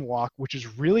time walk, which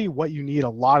is really what you need a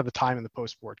lot of the time in the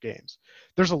post-board games.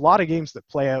 There's a lot of games that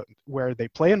play out where they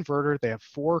play Inverter, they have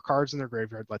 4 cards in their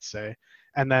graveyard, let's say,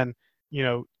 and then,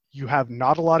 you have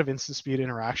not a lot of instant speed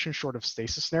interaction short of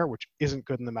Stasis Snare, which isn't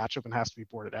good in the matchup and has to be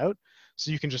boarded out.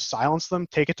 So you can just silence them,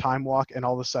 take a time walk, and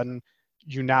all of a sudden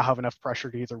you now have enough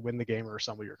pressure to either win the game or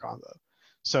assemble your combo.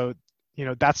 So,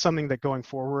 that's something that going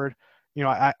forward,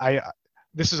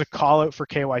 this is a call out for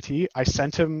KYT. I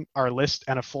sent him our list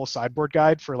and a full sideboard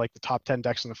guide for like the top 10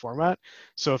 decks in the format.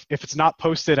 So if it's not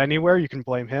posted anywhere, you can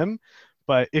blame him.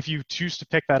 But if you choose to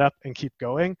pick that up and keep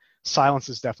going, Silence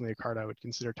is definitely a card I would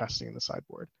consider testing in the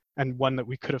sideboard, and one that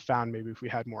we could have found maybe if we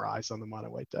had more eyes on the mono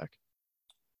white deck.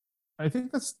 I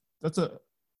think that's a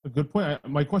good point.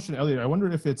 My question, Elliot, I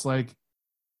wonder if it's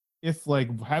if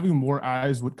having more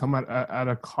eyes would come at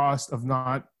a cost of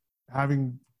not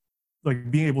having,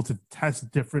 being able to test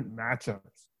different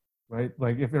matchups, right?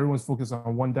 Like if everyone's focused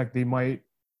on one deck, you might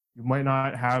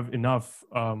not have enough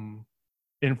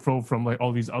info from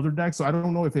all these other decks. So I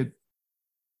don't know if it,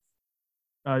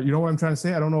 you know what I'm trying to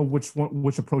say? I don't know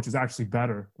which approach is actually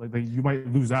better. Like you might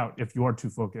lose out if you are too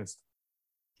focused.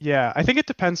 Yeah, I think it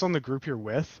depends on the group you're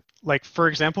with. Like, for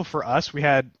example, for us, we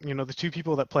had, the 2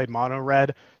 people that played mono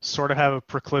red sort of have a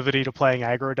proclivity to playing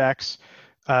aggro decks.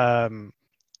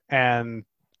 And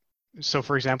so,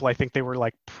 for example, I think they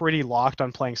were pretty locked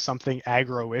on playing something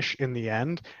aggro-ish in the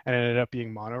end, and it ended up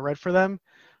being mono red for them.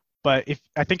 But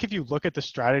I think if you look at the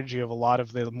strategy of a lot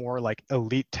of the more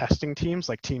elite testing teams,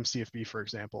 like Team CFB, for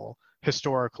example,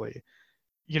 historically,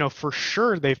 for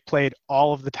sure they've played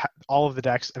all of the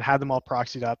decks and had them all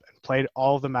proxied up and played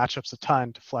all of the matchups a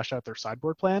ton to flesh out their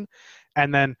sideboard plan.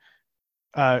 And then,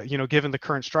 given the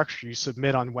current structure, you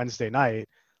submit on Wednesday night.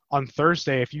 On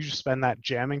Thursday, if you just spend that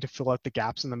jamming to fill out the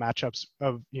gaps in the matchups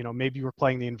of, maybe you were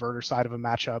playing the Inverter side of a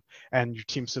matchup and your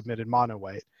team submitted mono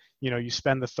white. You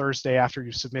spend the Thursday after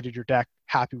you submitted your deck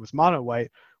happy with mono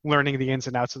white, learning the ins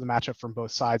and outs of the matchup from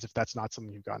both sides if that's not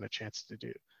something you've gotten a chance to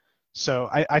do. So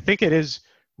I think it is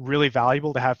really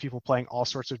valuable to have people playing all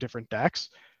sorts of different decks.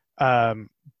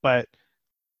 But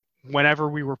whenever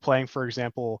we were playing, for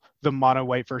example, the mono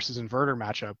white versus Inverter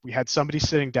matchup, we had somebody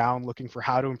sitting down looking for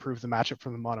how to improve the matchup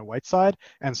from the mono white side,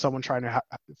 and someone trying to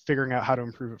figuring out how to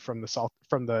improve it from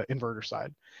the Inverter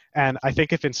side. And I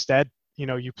think if instead,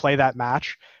 you play that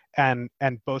match and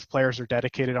both players are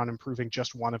dedicated on improving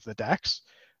just one of the decks,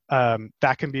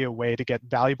 that can be a way to get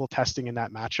valuable testing in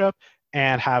that matchup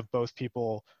and have both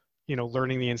people,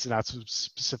 learning the ins and outs of a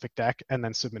specific deck and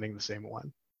then submitting the same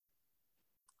one.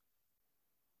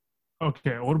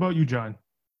 Okay, what about you, John?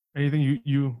 Anything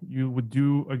you would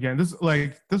do again?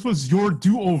 This was your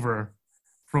do-over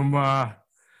from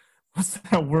what's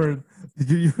that word?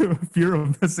 You fear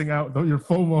of missing out, your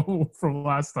FOMO from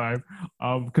last time.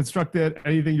 Constructed,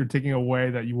 anything you're taking away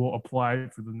that you will apply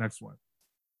for the next one?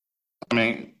 I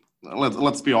mean,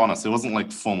 let's be honest. It wasn't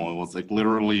FOMO. It was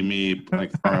literally me.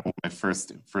 My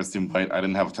first invite. I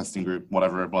didn't have a testing group.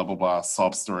 Whatever. Blah blah blah.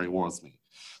 Sob story was me.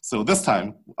 So this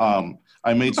time,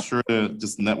 I made sure to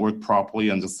just network properly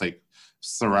and just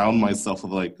surround myself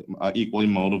with equally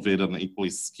motivated and equally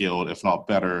skilled, if not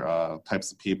better,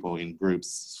 types of people in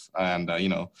groups. And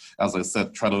as I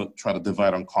said, try to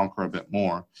divide and conquer a bit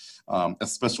more,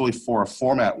 especially for a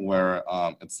format where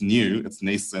it's new, it's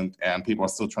nascent, and people are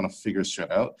still trying to figure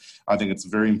shit out. I think it's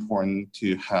very important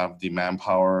to have the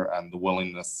manpower and the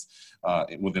willingness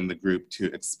within the group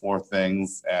to explore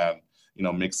things and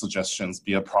make suggestions,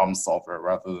 be a problem solver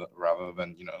rather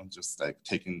than just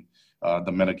taking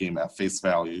the metagame at face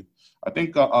value. I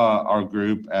think our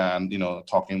group and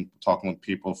talking with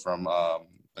people from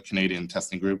the Canadian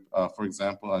testing group, for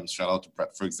example. And shout out to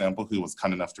Brett, for example, who was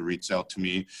kind enough to reach out to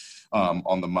me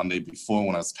on the Monday before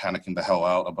when I was panicking the hell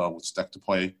out about which deck to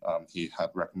play. He had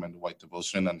recommended White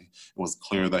Devotion, and it was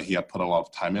clear that he had put a lot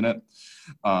of time in it.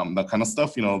 That kind of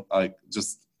stuff,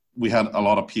 we had a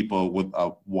lot of people with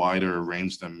a wider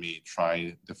range than me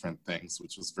try different things,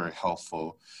 which was very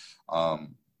helpful.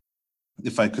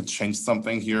 If I could change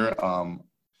something here,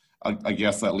 I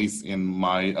guess at least in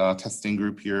my testing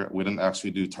group here, we didn't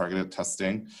actually do targeted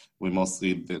testing. We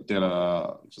mostly did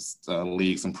just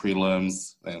leagues and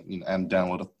prelims and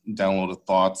downloaded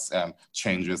thoughts and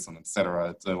changes and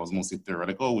etc. It was mostly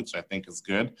theoretical, which I think is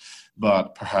good,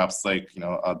 but perhaps a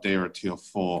day or two of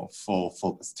full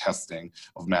focus testing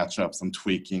of matchups and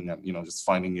tweaking and just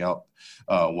finding out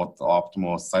what the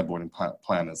optimal sideboarding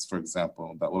plan is, for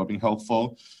example. That would have been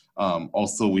helpful.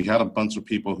 Also, we had a bunch of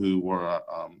people who were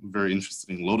very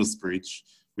interested in Lotus Breach.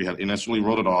 We had initially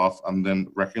wrote it off and then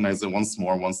recognized it once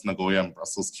more once Nagoya and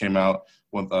Brussels came out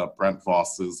with Brent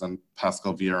Voss's and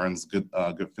Pascal Vierin's good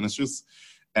finishes.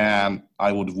 And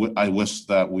I wish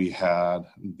that we had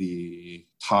the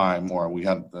time or we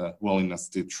had the willingness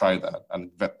to try that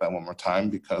and vet that one more time,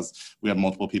 because we had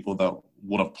multiple people that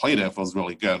would have played it if it was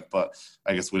really good, but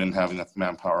I guess we didn't have enough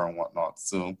manpower and whatnot.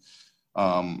 So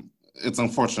it's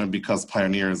unfortunate because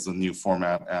Pioneer is a new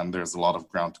format and there's a lot of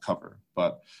ground to cover.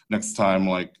 But next time,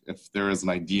 if there is an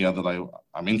idea that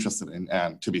I'm interested in,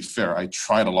 and to be fair, I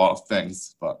tried a lot of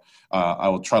things, but I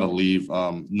will try to leave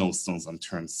no stones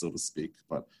unturned, so to speak.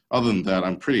 But other than that,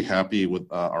 I'm pretty happy with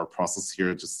our process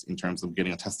here, just in terms of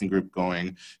getting a testing group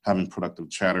going, having productive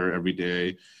chatter every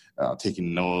day,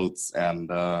 taking notes, and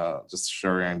just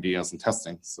sharing ideas and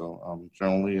testing. So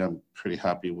generally, I'm pretty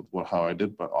happy with how I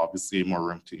did, but obviously more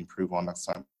room to improve on next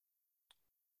time.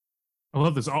 I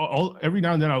love this. Every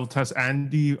now and then I will test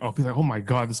Andy. I'll be like, oh my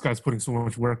God, this guy's putting so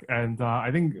much work. And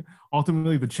I think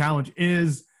ultimately the challenge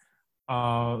is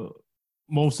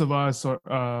most of us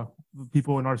are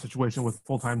people in our situation with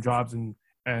full-time jobs,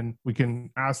 and we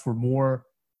can ask for more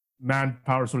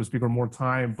manpower, so to speak, or more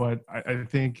time. But I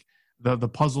think the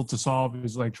puzzle to solve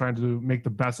is trying to make the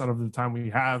best out of the time we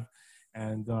have.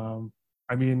 And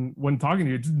when talking to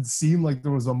you, it didn't seem like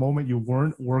there was a moment you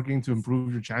weren't working to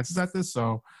improve your chances at this.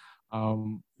 So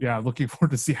looking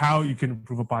forward to see how you can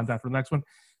improve upon that for the next one.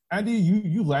 Andy,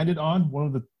 you landed on one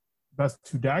of the best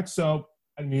two decks. So,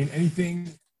 anything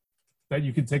that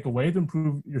you can take away to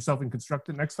improve yourself in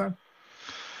Constructed next time?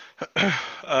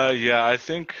 I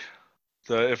think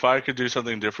if I could do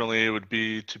something differently, it would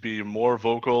be to be more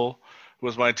vocal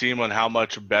with my team on how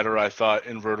much better I thought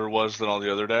Inverter was than all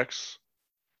the other decks.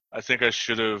 I think I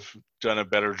should have done a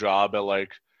better job at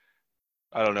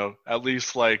I don't know, at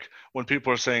least when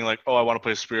people are saying oh, I want to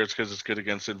play Spirits because it's good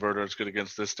against Inverter, it's good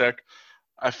against this deck,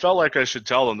 I felt like I should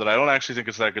tell them that I don't actually think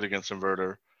it's that good against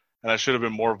Inverter, and I should have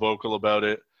been more vocal about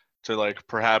it to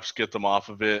perhaps get them off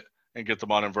of it and get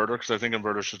them on Inverter, because I think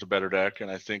Inverter is just a better deck,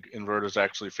 and I think Inverter is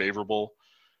actually favorable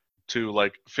to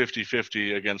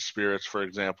 50-50 against Spirits, for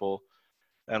example,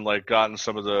 and gotten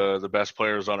some of the best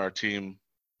players on our team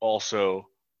also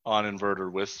on Inverter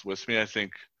with me. I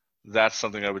think that's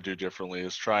something I would do differently,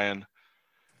 is try and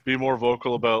be more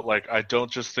vocal about I don't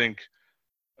just think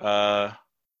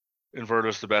Inverter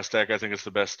is the best deck. I think it's the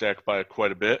best deck by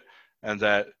quite a bit, and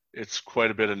that it's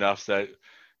quite a bit enough that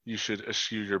you should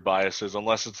eschew your biases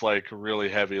unless it's really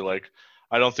heavy.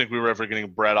 I don't think we were ever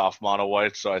getting Brett off mono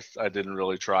white, so I didn't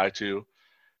really try to.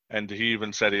 And he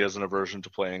even said he has an aversion to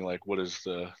playing what is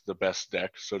the best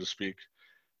deck, so to speak.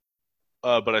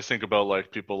 But I think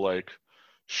about people like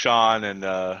Sean and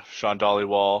Sean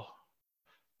Dollywall,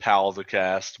 Powell the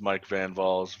Cast, Mike Van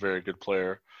Val is a very good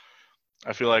player.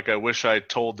 I feel I wish I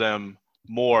told them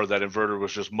more that Inverter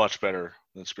was just much better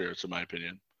than Spirits, in my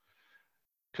opinion.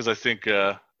 Because I think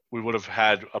we would have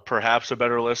had perhaps a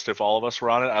better list if all of us were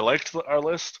on it. I liked our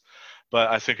list, but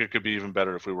I think it could be even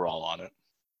better if we were all on it.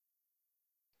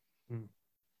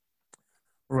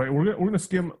 All right, we're gonna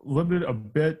skim Limited a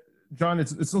bit. John,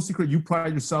 it's no secret you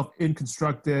pride yourself in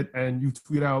Constructed, and you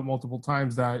tweet out multiple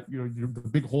times that the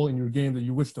big hole in your game that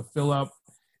you wish to fill up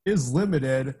is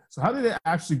Limited. So how did it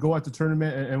actually go at the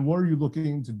tournament, and what are you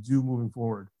looking to do moving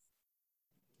forward?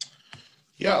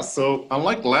 Yeah, so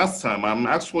unlike last time, I'm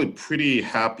actually pretty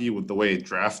happy with the way it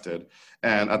drafted.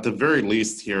 And at the very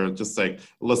least here, just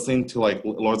listening to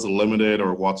Lords of Limited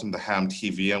or watching the Ham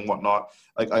TV and whatnot,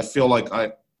 I feel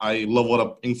I leveled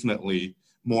up infinitely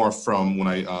more from when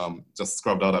I just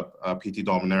scrubbed out a PT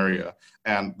Dominaria.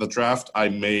 And the draft I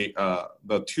made,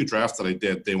 the two drafts that I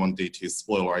did, day one, day two,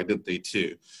 spoiler, I did day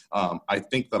two. I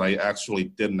think that I actually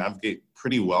did navigate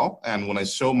pretty well. And when I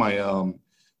show my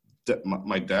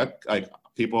deck,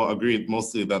 people agreed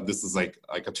mostly that this is like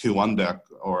a 2-1 deck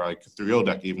or like a 3-0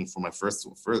 deck even for my first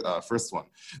one.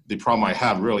 The problem I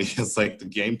have really is like the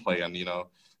gameplay, and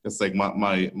it's like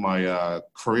my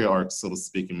career arc, so to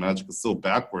speak, in Magic is so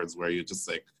backwards, where you're just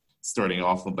like starting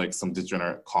off with like some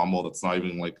degenerate combo that's not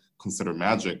even like considered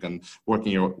Magic, and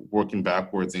working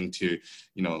backwards into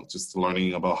just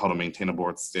learning about how to maintain a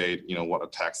board state, what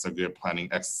attacks are good, planning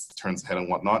X turns ahead and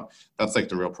whatnot. That's like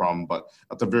the real problem. But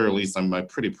at the very least, I'm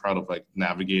pretty proud of like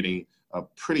navigating a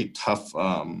pretty tough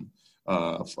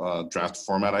draft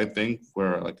format, I think,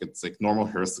 where like it's like normal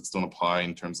heuristics don't apply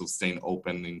in terms of staying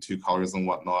open in 2 colors and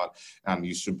whatnot, and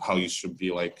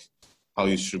how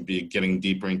you should be getting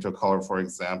deeper into a color, for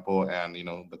example, and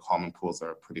the common pools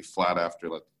are pretty flat after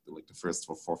like the first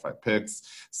 4 or 5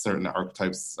 picks. Certain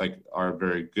archetypes are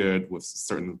very good with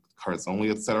certain cards only,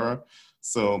 etc.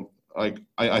 So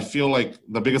I feel like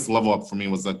the biggest level up for me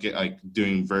was like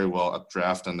doing very well at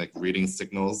draft and like reading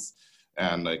signals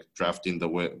and like drafting the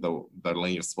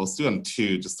lane you're supposed to, and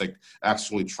 2, just like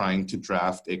actually trying to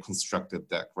draft a constructed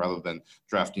deck rather than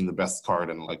drafting the best card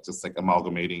and like just like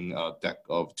amalgamating a deck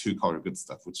of 2 color good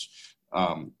stuff, which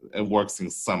it works in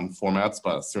some formats,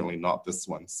 but certainly not this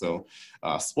one. So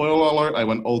spoiler alert, I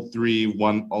went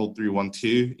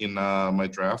 0-3-1-0-3-1-2 in my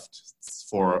draft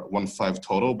for 1-5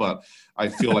 total, but I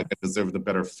feel like I deserved a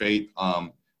better fate.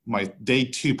 My day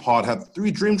 2 pod had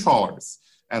 3 Dream Trawlers,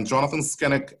 and Jonathan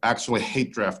Skennick actually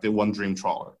hate drafted 1 Dream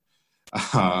Trawler,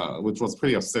 which was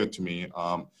pretty absurd to me.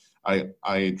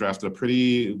 I drafted a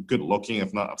pretty good-looking,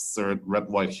 if not absurd,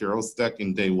 red-white Heroes deck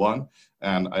in day 1,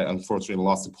 and I unfortunately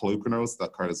lost to Polukranos.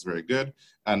 That card is very good.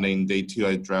 And in day 2,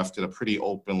 I drafted a pretty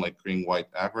open, like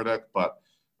green-white aggro deck, but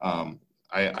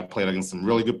I played against some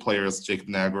really good players, Jacob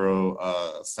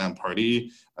Nagro, Sam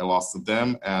Pardee. I lost to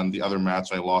them, and the other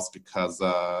match I lost because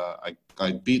I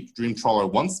beat Dream Trawler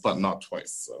once, but not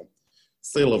twice. So,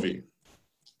 c'est la vie.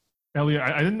 Elliot,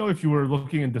 I didn't know if you were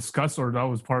looking in disgust or that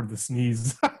was part of the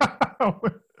sneeze. Oh,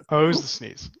 it was the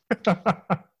sneeze.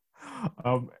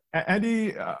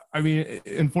 Andy, I mean,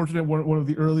 unfortunately, one of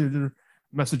the earlier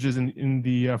messages in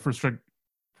the First Strike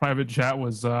private chat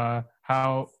was how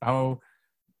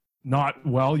not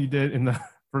well you did in the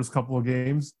first couple of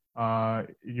games,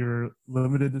 your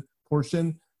limited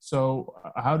portion. So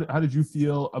how did you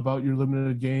feel about your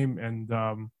limited game, and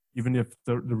even if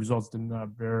the results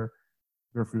didn't bear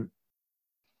fruit?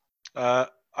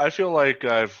 I feel like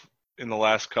in the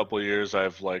last couple of years,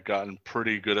 I've like gotten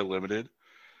pretty good at limited,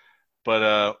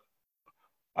 but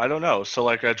I don't know. So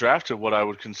like I drafted what I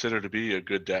would consider to be a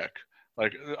good deck.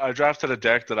 Like I drafted a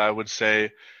deck that I would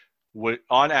say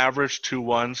on average 2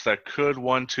 1s that could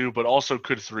 1-2, but also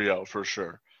could 3-0 for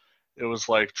sure. It was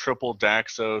like triple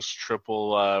Daxos,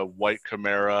 triple White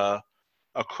Chimera,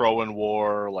 a Crowan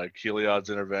War, like Heliod's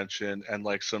Intervention, and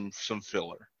like some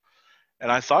filler.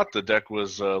 And I thought the deck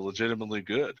was legitimately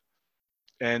good.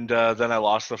 And then I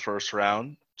lost the first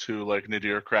round to like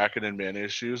Nadir Kraken and mana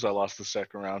issues. I lost the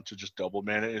second round to just double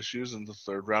mana issues, and the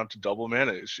third round to double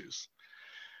mana issues.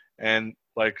 And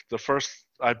like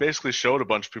I basically showed a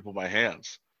bunch of people my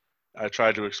hands. I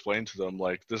tried to explain to them,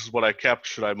 like, this is what I kept.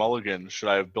 Should I mulligan? Should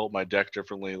I have built my deck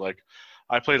differently? Like,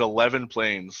 I played 11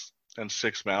 plains and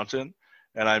 6 mountain,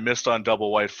 and I missed on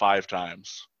double white 5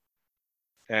 times.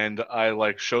 And I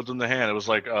like showed them the hand. It was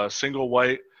like a single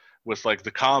white with like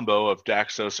the combo of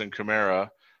Daxos and Chimera,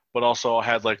 but also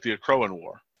had like the Akroan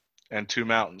War and 2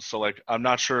 mountains. So like, I'm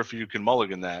not sure if you can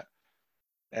mulligan that.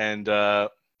 And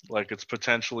like it's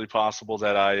potentially possible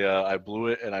that I blew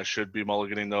it, and I should be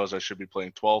mulliganing those. I should be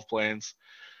playing 12 planes.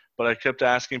 But I kept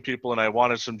asking people, and I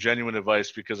wanted some genuine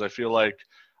advice because I feel like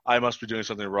I must be doing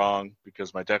something wrong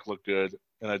because my deck looked good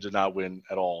and I did not win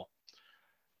at all.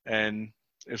 And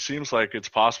it seems like it's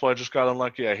possible I just got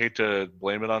unlucky. I hate to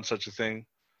blame it on such a thing.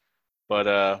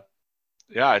 But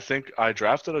yeah, I think I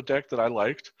drafted a deck that I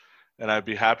liked, and I'd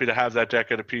be happy to have that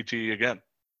deck at a PT again.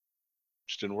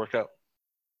 Just didn't work out.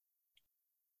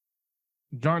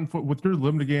 John, with your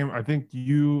limited game, I think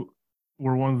you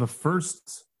were one of the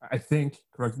first, I think,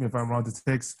 correct me if I'm wrong, to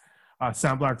take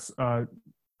Sam Black's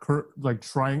like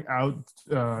trying out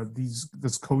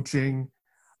this coaching,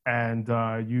 and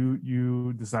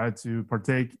you decided to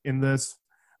partake in this.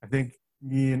 I think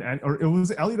me and or it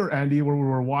was Elliot or Andy where we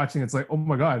were watching. It's like, oh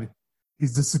my God,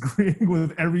 he's disagreeing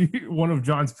with every one of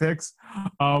John's picks.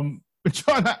 But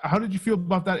John, how did you feel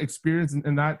about that experience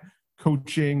and that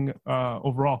coaching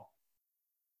overall?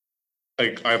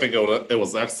 I think it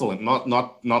was excellent. Not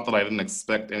that I didn't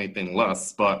expect anything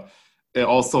less, but it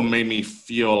also made me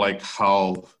feel like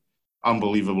how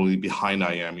unbelievably behind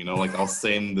I am. You know, like I was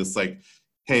saying this like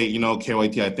hey,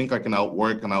 KYT, I think I can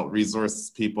outwork and out-resource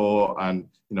people and,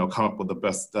 come up with the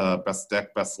best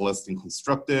deck, best list in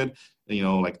constructed.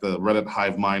 Like the Reddit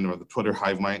Hive Mind or the Twitter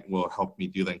Hive Mind will help me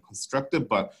do that in constructed.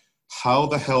 But how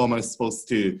the hell am I supposed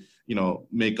to,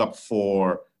 make up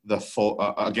for the full,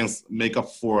 make up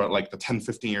for like the 10,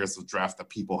 15 years of draft that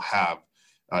people have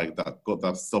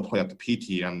that still play at the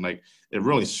PT? And like, it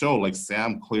really showed, like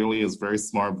Sam clearly is very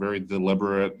smart, very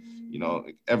deliberate,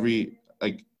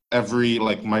 every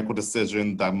like micro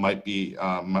decision that might be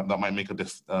that might make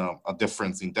a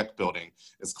difference in deck building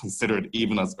is considered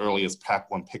even as early as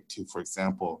pack 1, pick 2, for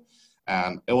example.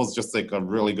 And it was just like a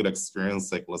really good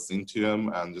experience, like listening to him,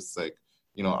 and just like,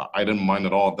 I didn't mind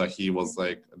at all that he was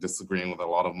like disagreeing with a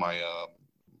lot of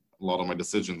my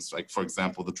decisions. Like, for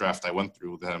example, the draft I went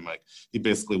through with him, like he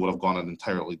basically would have gone an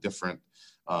entirely different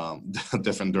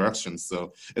different direction.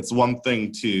 So it's one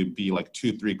thing to be like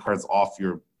 2-3 cards off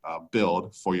your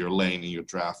build for your lane in your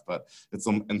draft, but it's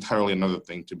entirely another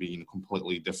thing to be in a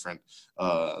completely different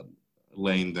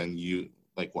lane than you,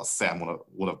 like what Sam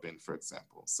would have been, for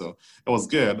example. So it was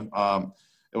good.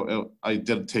 I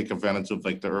did take advantage of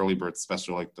like the early bird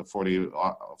special, like the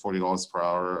 $40 per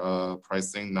hour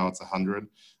pricing. Now it's $100.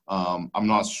 I'm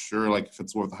not sure like if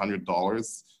it's worth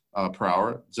 $100 per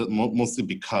hour, just mostly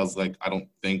because like I don't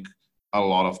think a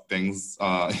lot of things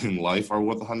in life are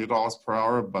worth $100 per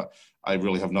hour, but I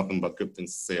really have nothing but good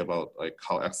things to say about like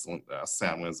how excellent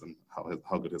Sam is and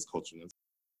how good his coaching is.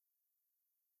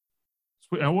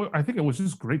 I think it was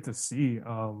just great to see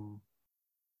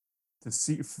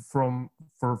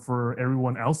for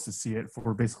everyone else to see it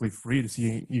for basically free, to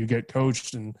see you get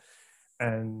coached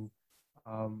and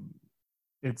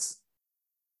it's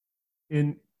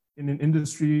in an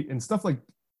industry and stuff like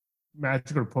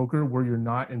Magic or poker where you're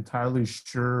not entirely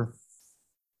sure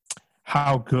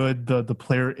how good the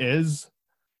player is.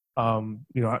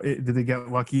 Did they get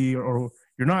lucky, or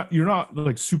you're not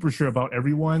like super sure about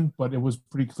everyone, but it was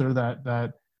pretty clear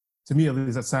that to me at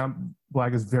least that Sam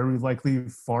Black is very likely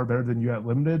far better than you at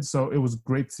limited. So it was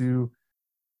great to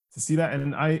see that.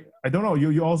 And I don't know,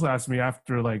 you also asked me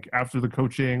after the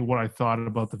coaching what I thought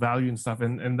about the value and stuff,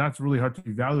 and that's really hard to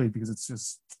evaluate because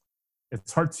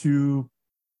it's hard to.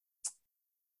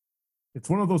 It's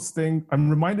one of those things. I'm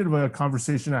reminded of a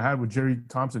conversation I had with Jerry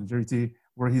Thompson, Jerry T,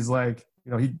 where he's like,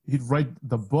 he'd write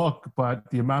the book,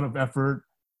 but the amount of effort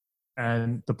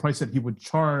and the price that he would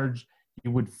charge, he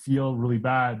would feel really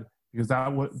bad because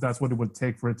that's what it would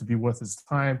take for it to be worth his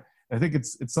time. And I think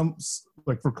it's some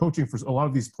like for coaching for a lot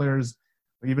of these players,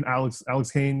 like even Alex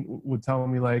Hayne would tell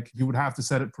me like he would have to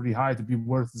set it pretty high to be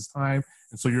worth his time.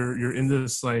 And so you're in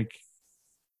this like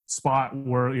spot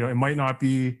where it might not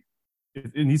be.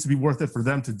 It needs to be worth it for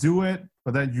them to do it,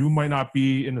 but then you might not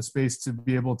be in a space to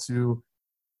be able to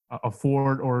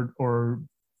afford or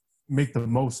make the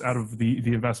most out of the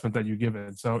investment that you give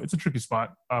it. So it's a tricky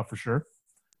spot for sure.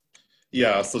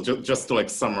 Yeah. So just to like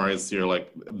summarize here,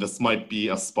 like this might be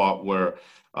a spot where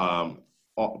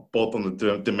both on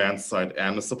the demand side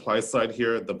and the supply side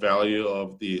here, the value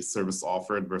of the service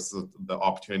offered versus the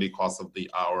opportunity cost of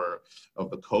the hour of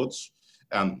the coach,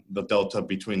 and the delta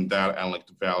between that and like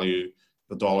the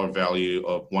dollar value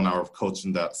of 1 hour of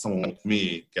coaching that someone like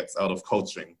me gets out of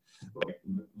coaching. Like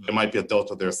there might be a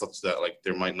delta there such that like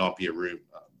there might not be room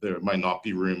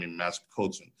in Magic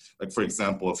coaching. Like for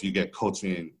example, if you get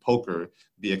coaching in poker,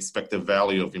 the expected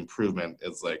value of improvement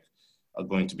is like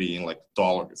going to be in like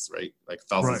dollars, right? Like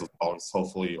thousands of dollars,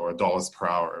 hopefully, or dollars per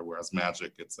hour. Whereas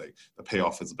Magic, it's like the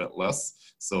payoff is a bit less.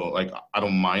 So like I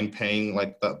don't mind paying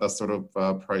like that sort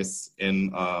of price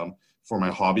in for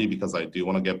my hobby because I do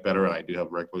want to get better and I do have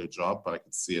a regular job, but I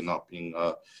could see it not being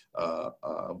a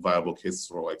viable case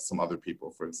for like some other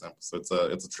people, for example. So it's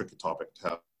a tricky topic to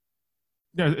have.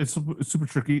 Yeah, it's super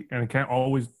tricky, and it can't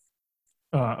always,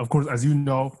 of course, as you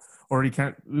know, already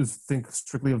can't think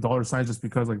strictly of dollar signs just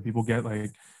because like people get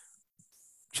like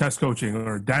chess coaching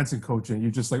or dancing coaching.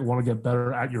 You just like want to get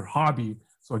better at your hobby.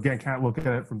 So again, can't look at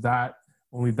it from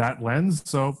only that lens.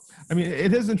 So, I mean,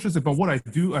 it is interesting, but what I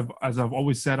do, as I've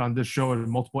always said on this show and in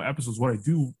multiple episodes, what I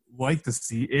do like to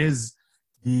see is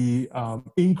the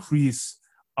increase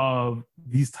of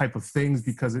these type of things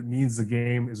because it means the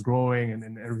game is growing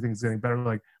and everything's getting better.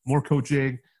 Like more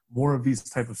coaching, more of these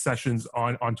type of sessions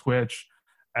on Twitch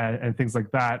and things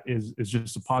like that is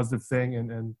just a positive thing.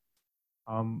 And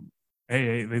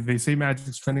hey, they say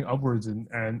Magic's trending upwards,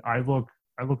 and I look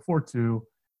forward to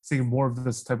seeing more of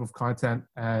this type of content.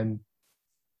 And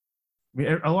I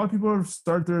mean, a lot of people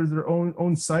start their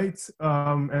own site,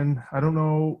 and I don't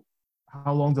know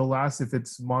how long they'll last if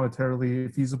it's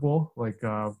monetarily feasible. Like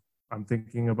I'm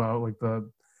thinking about like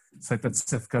the site that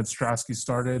Sifka Strasky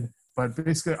started. But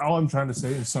basically, all I'm trying to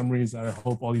say in summary is that I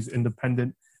hope all these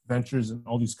independent ventures and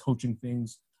all these coaching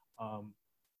things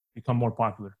become more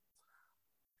popular,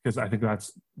 because I think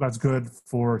that's good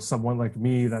for someone like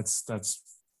me that's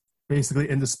basically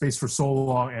in the space for so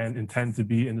long and intend to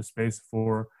be in the space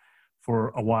for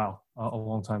a while, a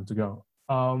long time to go.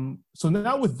 So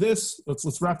now with this,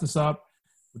 let's wrap this up.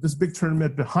 With this big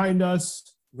tournament behind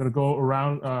us, I'm going to go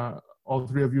around all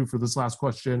three of you for this last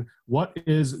question. What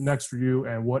is next for you,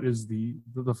 and what is the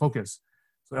focus?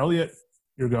 So Elliot,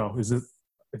 your go. Is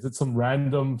it some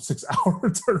random 6-hour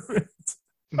tournament?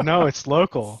 No, it's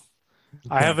local.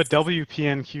 I have a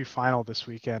WPNQ final this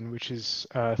weekend, which is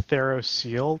Theros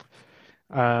sealed,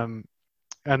 and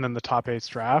then the top 8's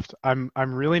draft. I'm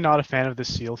really not a fan of the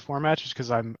sealed format, just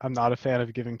because I'm not a fan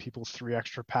of giving people 3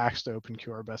 extra packs to open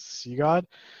QR Best Sea God.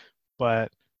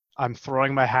 But I'm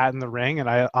throwing my hat in the ring,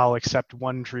 and I'll accept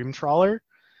 1 Dream Trawler,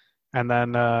 and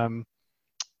then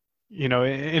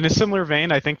in a similar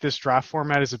vein, I think this draft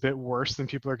format is a bit worse than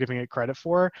people are giving it credit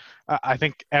for. I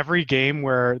think every game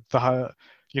where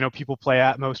people play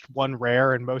at most 1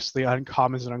 rare and mostly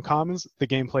uncommons and uncommons, the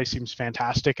gameplay seems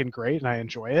fantastic and great, and I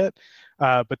enjoy it.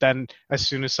 But then as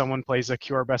soon as someone plays a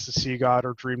QR Best of Sea God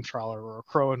or Dream Trawler or a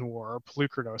Crow and War or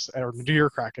Pelucranos or Meteor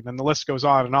Kraken, and the list goes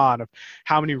on and on of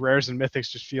how many rares and mythics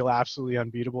just feel absolutely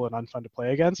unbeatable and unfun to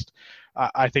play against,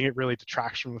 I think it really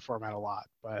detracts from the format a lot.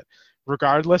 But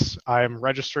regardless, I am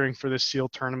registering for this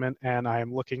sealed tournament, and I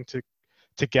am looking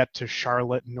to get to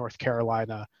Charlotte, North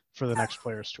Carolina for the next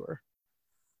Players Tour.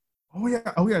 Oh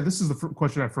yeah. This is the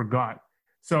question I forgot.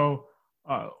 So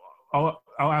I'll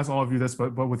ask all of you this,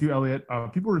 but with you, Elliot,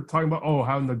 people were talking about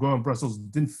how Nagoya and Brussels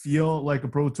didn't feel like a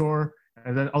Pro Tour,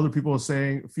 and then other people were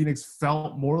saying Phoenix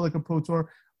felt more like a Pro Tour.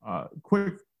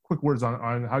 Quick words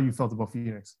on how you felt about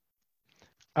Phoenix.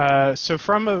 So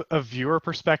from a viewer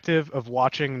perspective of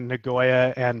watching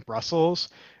Nagoya and Brussels,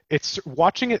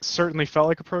 watching it certainly felt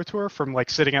like a Pro Tour from like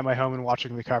sitting at my home and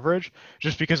watching the coverage,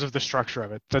 just because of the structure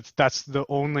of it. That's the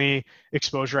only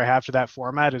exposure I have to that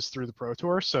format is through the Pro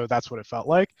Tour, so that's what it felt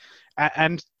like.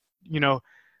 And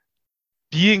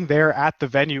being there at the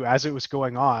venue as it was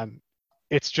going on,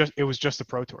 it was just a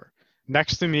Pro Tour.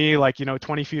 Next to me,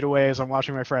 20 feet away as I'm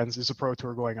watching my friends, is a Pro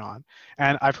Tour going on.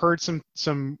 And I've heard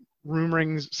some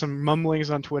rumorings, some mumblings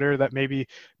on Twitter that maybe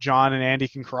John and Andy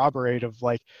can corroborate of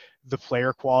the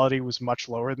player quality was much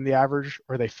lower than the average,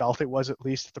 or they felt it was at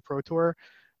least at the Pro Tour.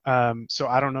 So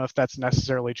I don't know if that's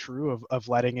necessarily true of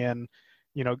letting in,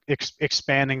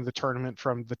 expanding the tournament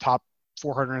from the top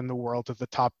 400 in the world to the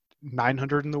top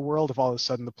 900 in the world. If all of a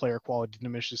sudden the player quality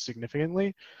diminishes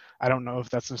significantly, I don't know if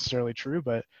that's necessarily true,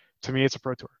 but to me, it's a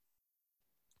Pro Tour.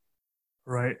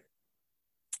 Right.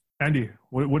 Andy,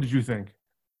 what did you think?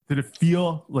 Did it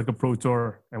feel like a Pro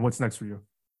Tour, and what's next for you?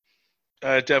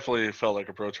 It definitely felt like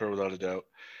a Pro Tour without a doubt.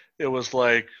 It was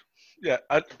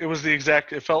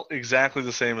it felt exactly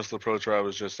the same as the Pro Tour I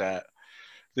was just at.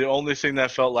 The only thing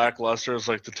that felt lackluster is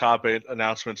the top 8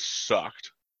 announcements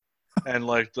sucked. And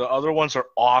the other ones are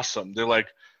awesome. They're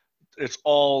it's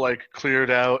all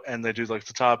cleared out, and they do the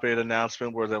top 8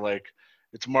 announcement where they're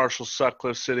it's Marshall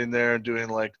Sutcliffe sitting there and doing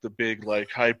the big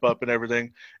hype up and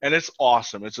everything. And it's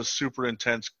awesome. It's a super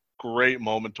intense, great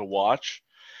moment to watch.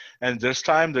 And this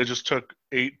time they just took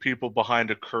 8 people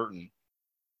behind a curtain.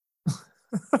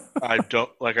 I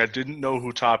didn't know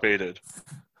who top 8'd.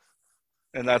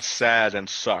 And that's sad and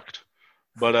sucked.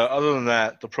 But other than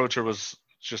that, the Pro Tour was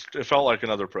it felt like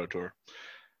another Pro Tour.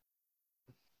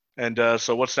 And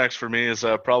so what's next for me is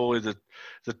probably the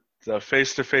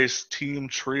face-to-face team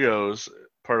trios,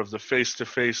 part of the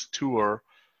face-to-face tour.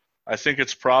 I think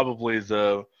it's probably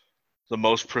the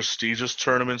most prestigious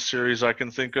tournament series I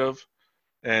can think of.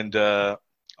 And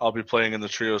I'll be playing in the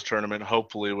trios tournament,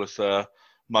 hopefully, with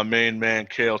my main man,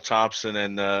 Cale Thompson,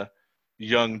 and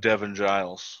young Devin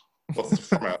Giles. What's the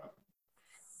format?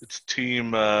 It's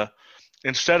team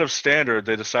instead of standard,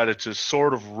 they decided to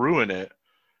sort of ruin it,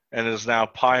 and it is now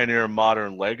Pioneer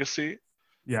Modern Legacy.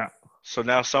 Yeah. So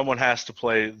now someone has to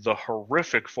play the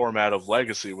horrific format of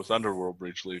Legacy with Underworld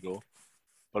Breach legal,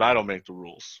 but I don't make the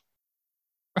rules.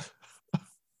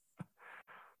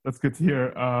 That's good to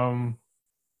hear.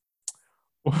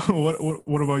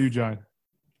 What about you, John?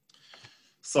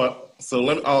 So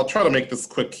I'll try to make this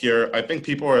quick here. I think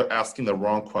people are asking the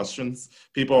wrong questions.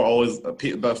 People are always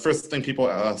the first thing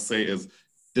people say is,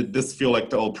 "Did this feel like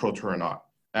the old Pro Tour or not?"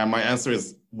 And my answer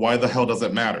is, why the hell does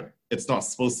it matter? It's not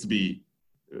supposed to be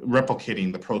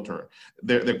replicating the Pro Tour.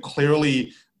 They're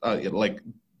clearly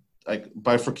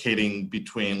bifurcating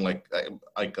between like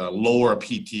a lower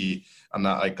PT and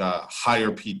like a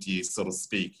higher PT, so to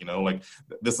speak. Like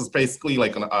this is basically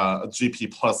like a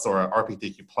GP plus or a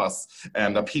RPTQ plus,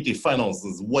 and a PT finals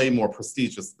is way more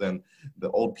prestigious than the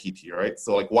old PT, right?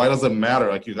 So like, why does it matter?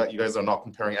 Like you guys are not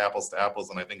comparing apples to apples,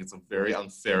 and I think it's a very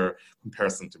unfair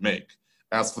comparison to make.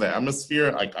 As for the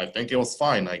atmosphere, I think it was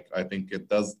fine. I think it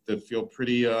did feel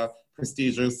pretty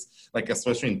prestigious, like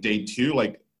especially in day 2,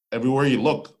 like everywhere you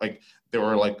look, like there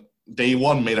were like day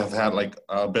 1 may have had like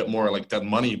a bit more like dead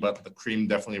money, but the cream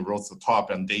definitely rose to the top.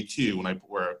 And day 2,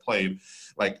 where I played,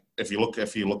 like if you look to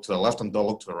the left and don't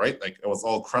look to the right, like it was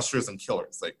all crushers and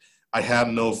killers. Like I had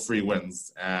no free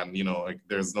wins, and like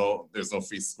there's no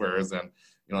free squares, and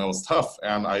it was tough,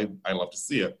 and I love to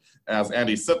see it. As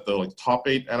Andy said, though, like top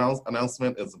 8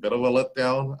 announcement is a bit of a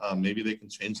letdown. Maybe they can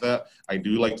change that. I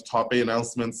do like the top 8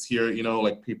 announcements here.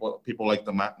 Like people like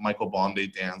the Michael Bondi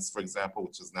dance, for example,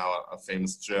 which is now a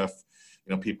famous GIF.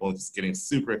 People just getting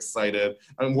super excited.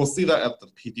 I mean, we'll see that at the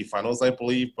PT finals, I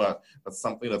believe, but that's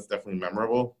something that's definitely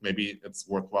memorable. Maybe it's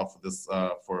worthwhile for this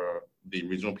for the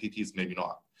regional PTs, maybe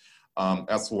not.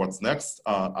 As for what's next,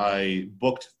 I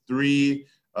booked 3.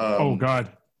 Oh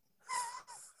God!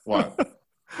 What?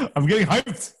 I'm getting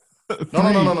hyped.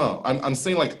 No. I'm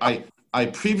saying like I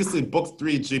previously booked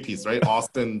 3 GPs, right?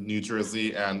 Austin, New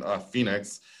Jersey, and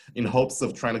Phoenix, in hopes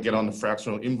of trying to get on the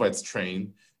fractional invites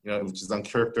train, which is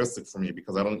uncharacteristic for me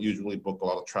because I don't usually book a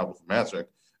lot of travel for Magic.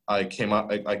 I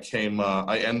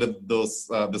ended those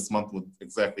this month with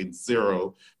exactly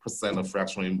 0% of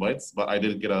fractional invites, but I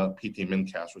did get a PT min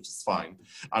cash, which is fine.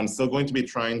 I'm still going to be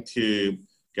trying to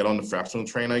get on the fractional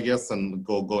train, I guess, and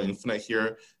go infinite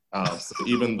here. So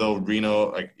even though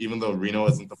Reno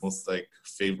isn't the most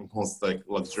most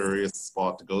luxurious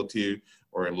spot to go to,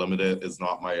 or limited is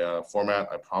not my format,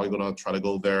 I'm probably gonna try to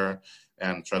go there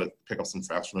and try to pick up some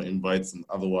fractional invites. And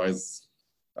otherwise,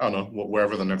 I don't know,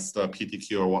 wherever the next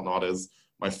PTQ or whatnot is,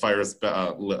 my fire is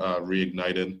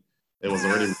reignited. It was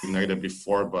already reignited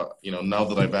before, but now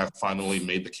that I've finally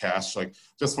made the cash, like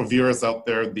just for viewers out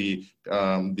there, the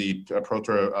Pro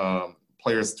Tour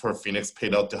Players Tour Phoenix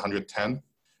paid out to 110.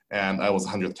 And I was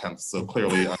 110th, so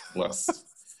clearly I'm blessed.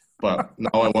 But now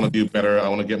I want to do better. I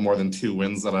want to get more than 2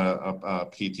 wins at a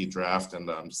PT draft,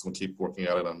 and I'm just going to keep working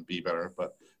at it and be better.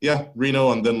 But yeah,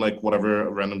 Reno, and then like whatever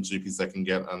random GPs I can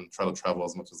get, and try to travel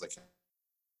as much as I can.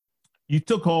 You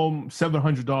took home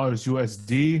 $700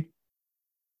 USD.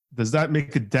 Does that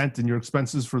make a dent in your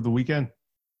expenses for the weekend?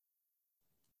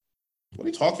 What are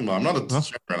you talking about? I'm not a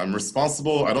degenerate. I'm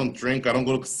responsible. I don't drink. I don't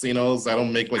go to casinos. I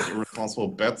don't make like irresponsible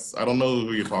bets. I don't know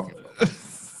who you're talking about.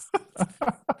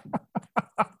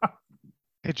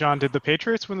 Hey, John, did the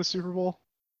Patriots win the Super Bowl?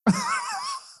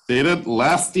 They did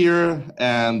last year,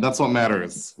 and that's what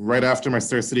matters. Right after my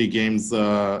Star City Games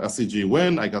SCG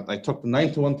win, I took the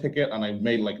 9-1 ticket, and I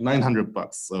made like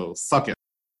 $900. So suck it.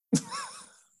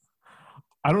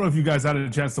 I don't know if you guys had a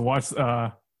chance to watch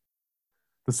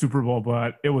the Super Bowl,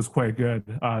 but it was quite good.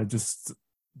 Just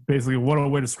basically, what a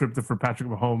way to script it for Patrick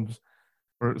Mahomes,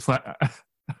 or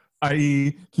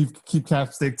i.e. keep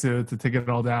cap stake to take it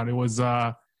all down. It was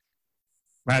man,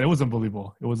 it was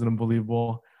unbelievable. It was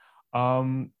unbelievable.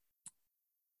 I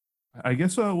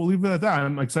guess we'll leave it at that.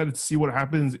 I'm excited to see what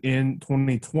happens in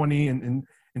 2020 and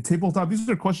in tabletop. These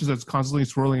are questions that's constantly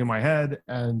swirling in my head,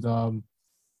 and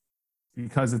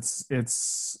because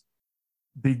it's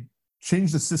they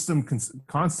change the system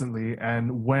constantly,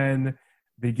 and when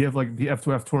they give like the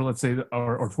F2F tour, let's say,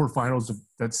 or tour finals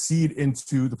that seed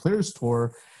into the Players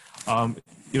Tour,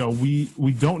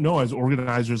 we don't know as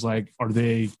organizers, like, are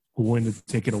they going to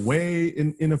take it away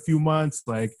in a few months?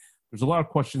 Like, there's a lot of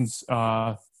questions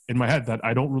in my head that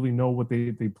I don't really know what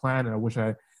they plan, and I wish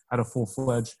I had a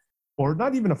full-fledged, or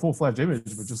not even a full-fledged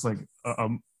image, but just like a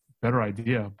better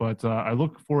idea. But I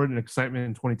look forward in excitement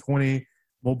in 2020.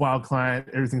 Mobile client,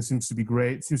 everything seems to be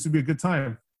great. It seems to be a good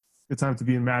time to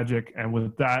be in Magic. And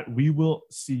with that, we will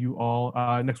see you all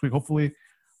next week. Hopefully,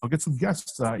 I'll get some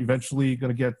guests. Eventually,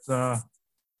 going to get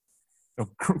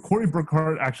Corey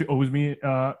Burkhart actually owes me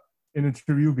an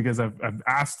interview because I've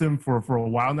asked him for a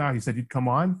while now. He said he'd come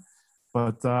on,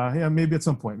 but yeah, maybe at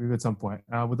some point. With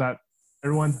that,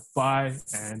 everyone, bye,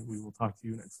 and we will talk to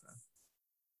you next time.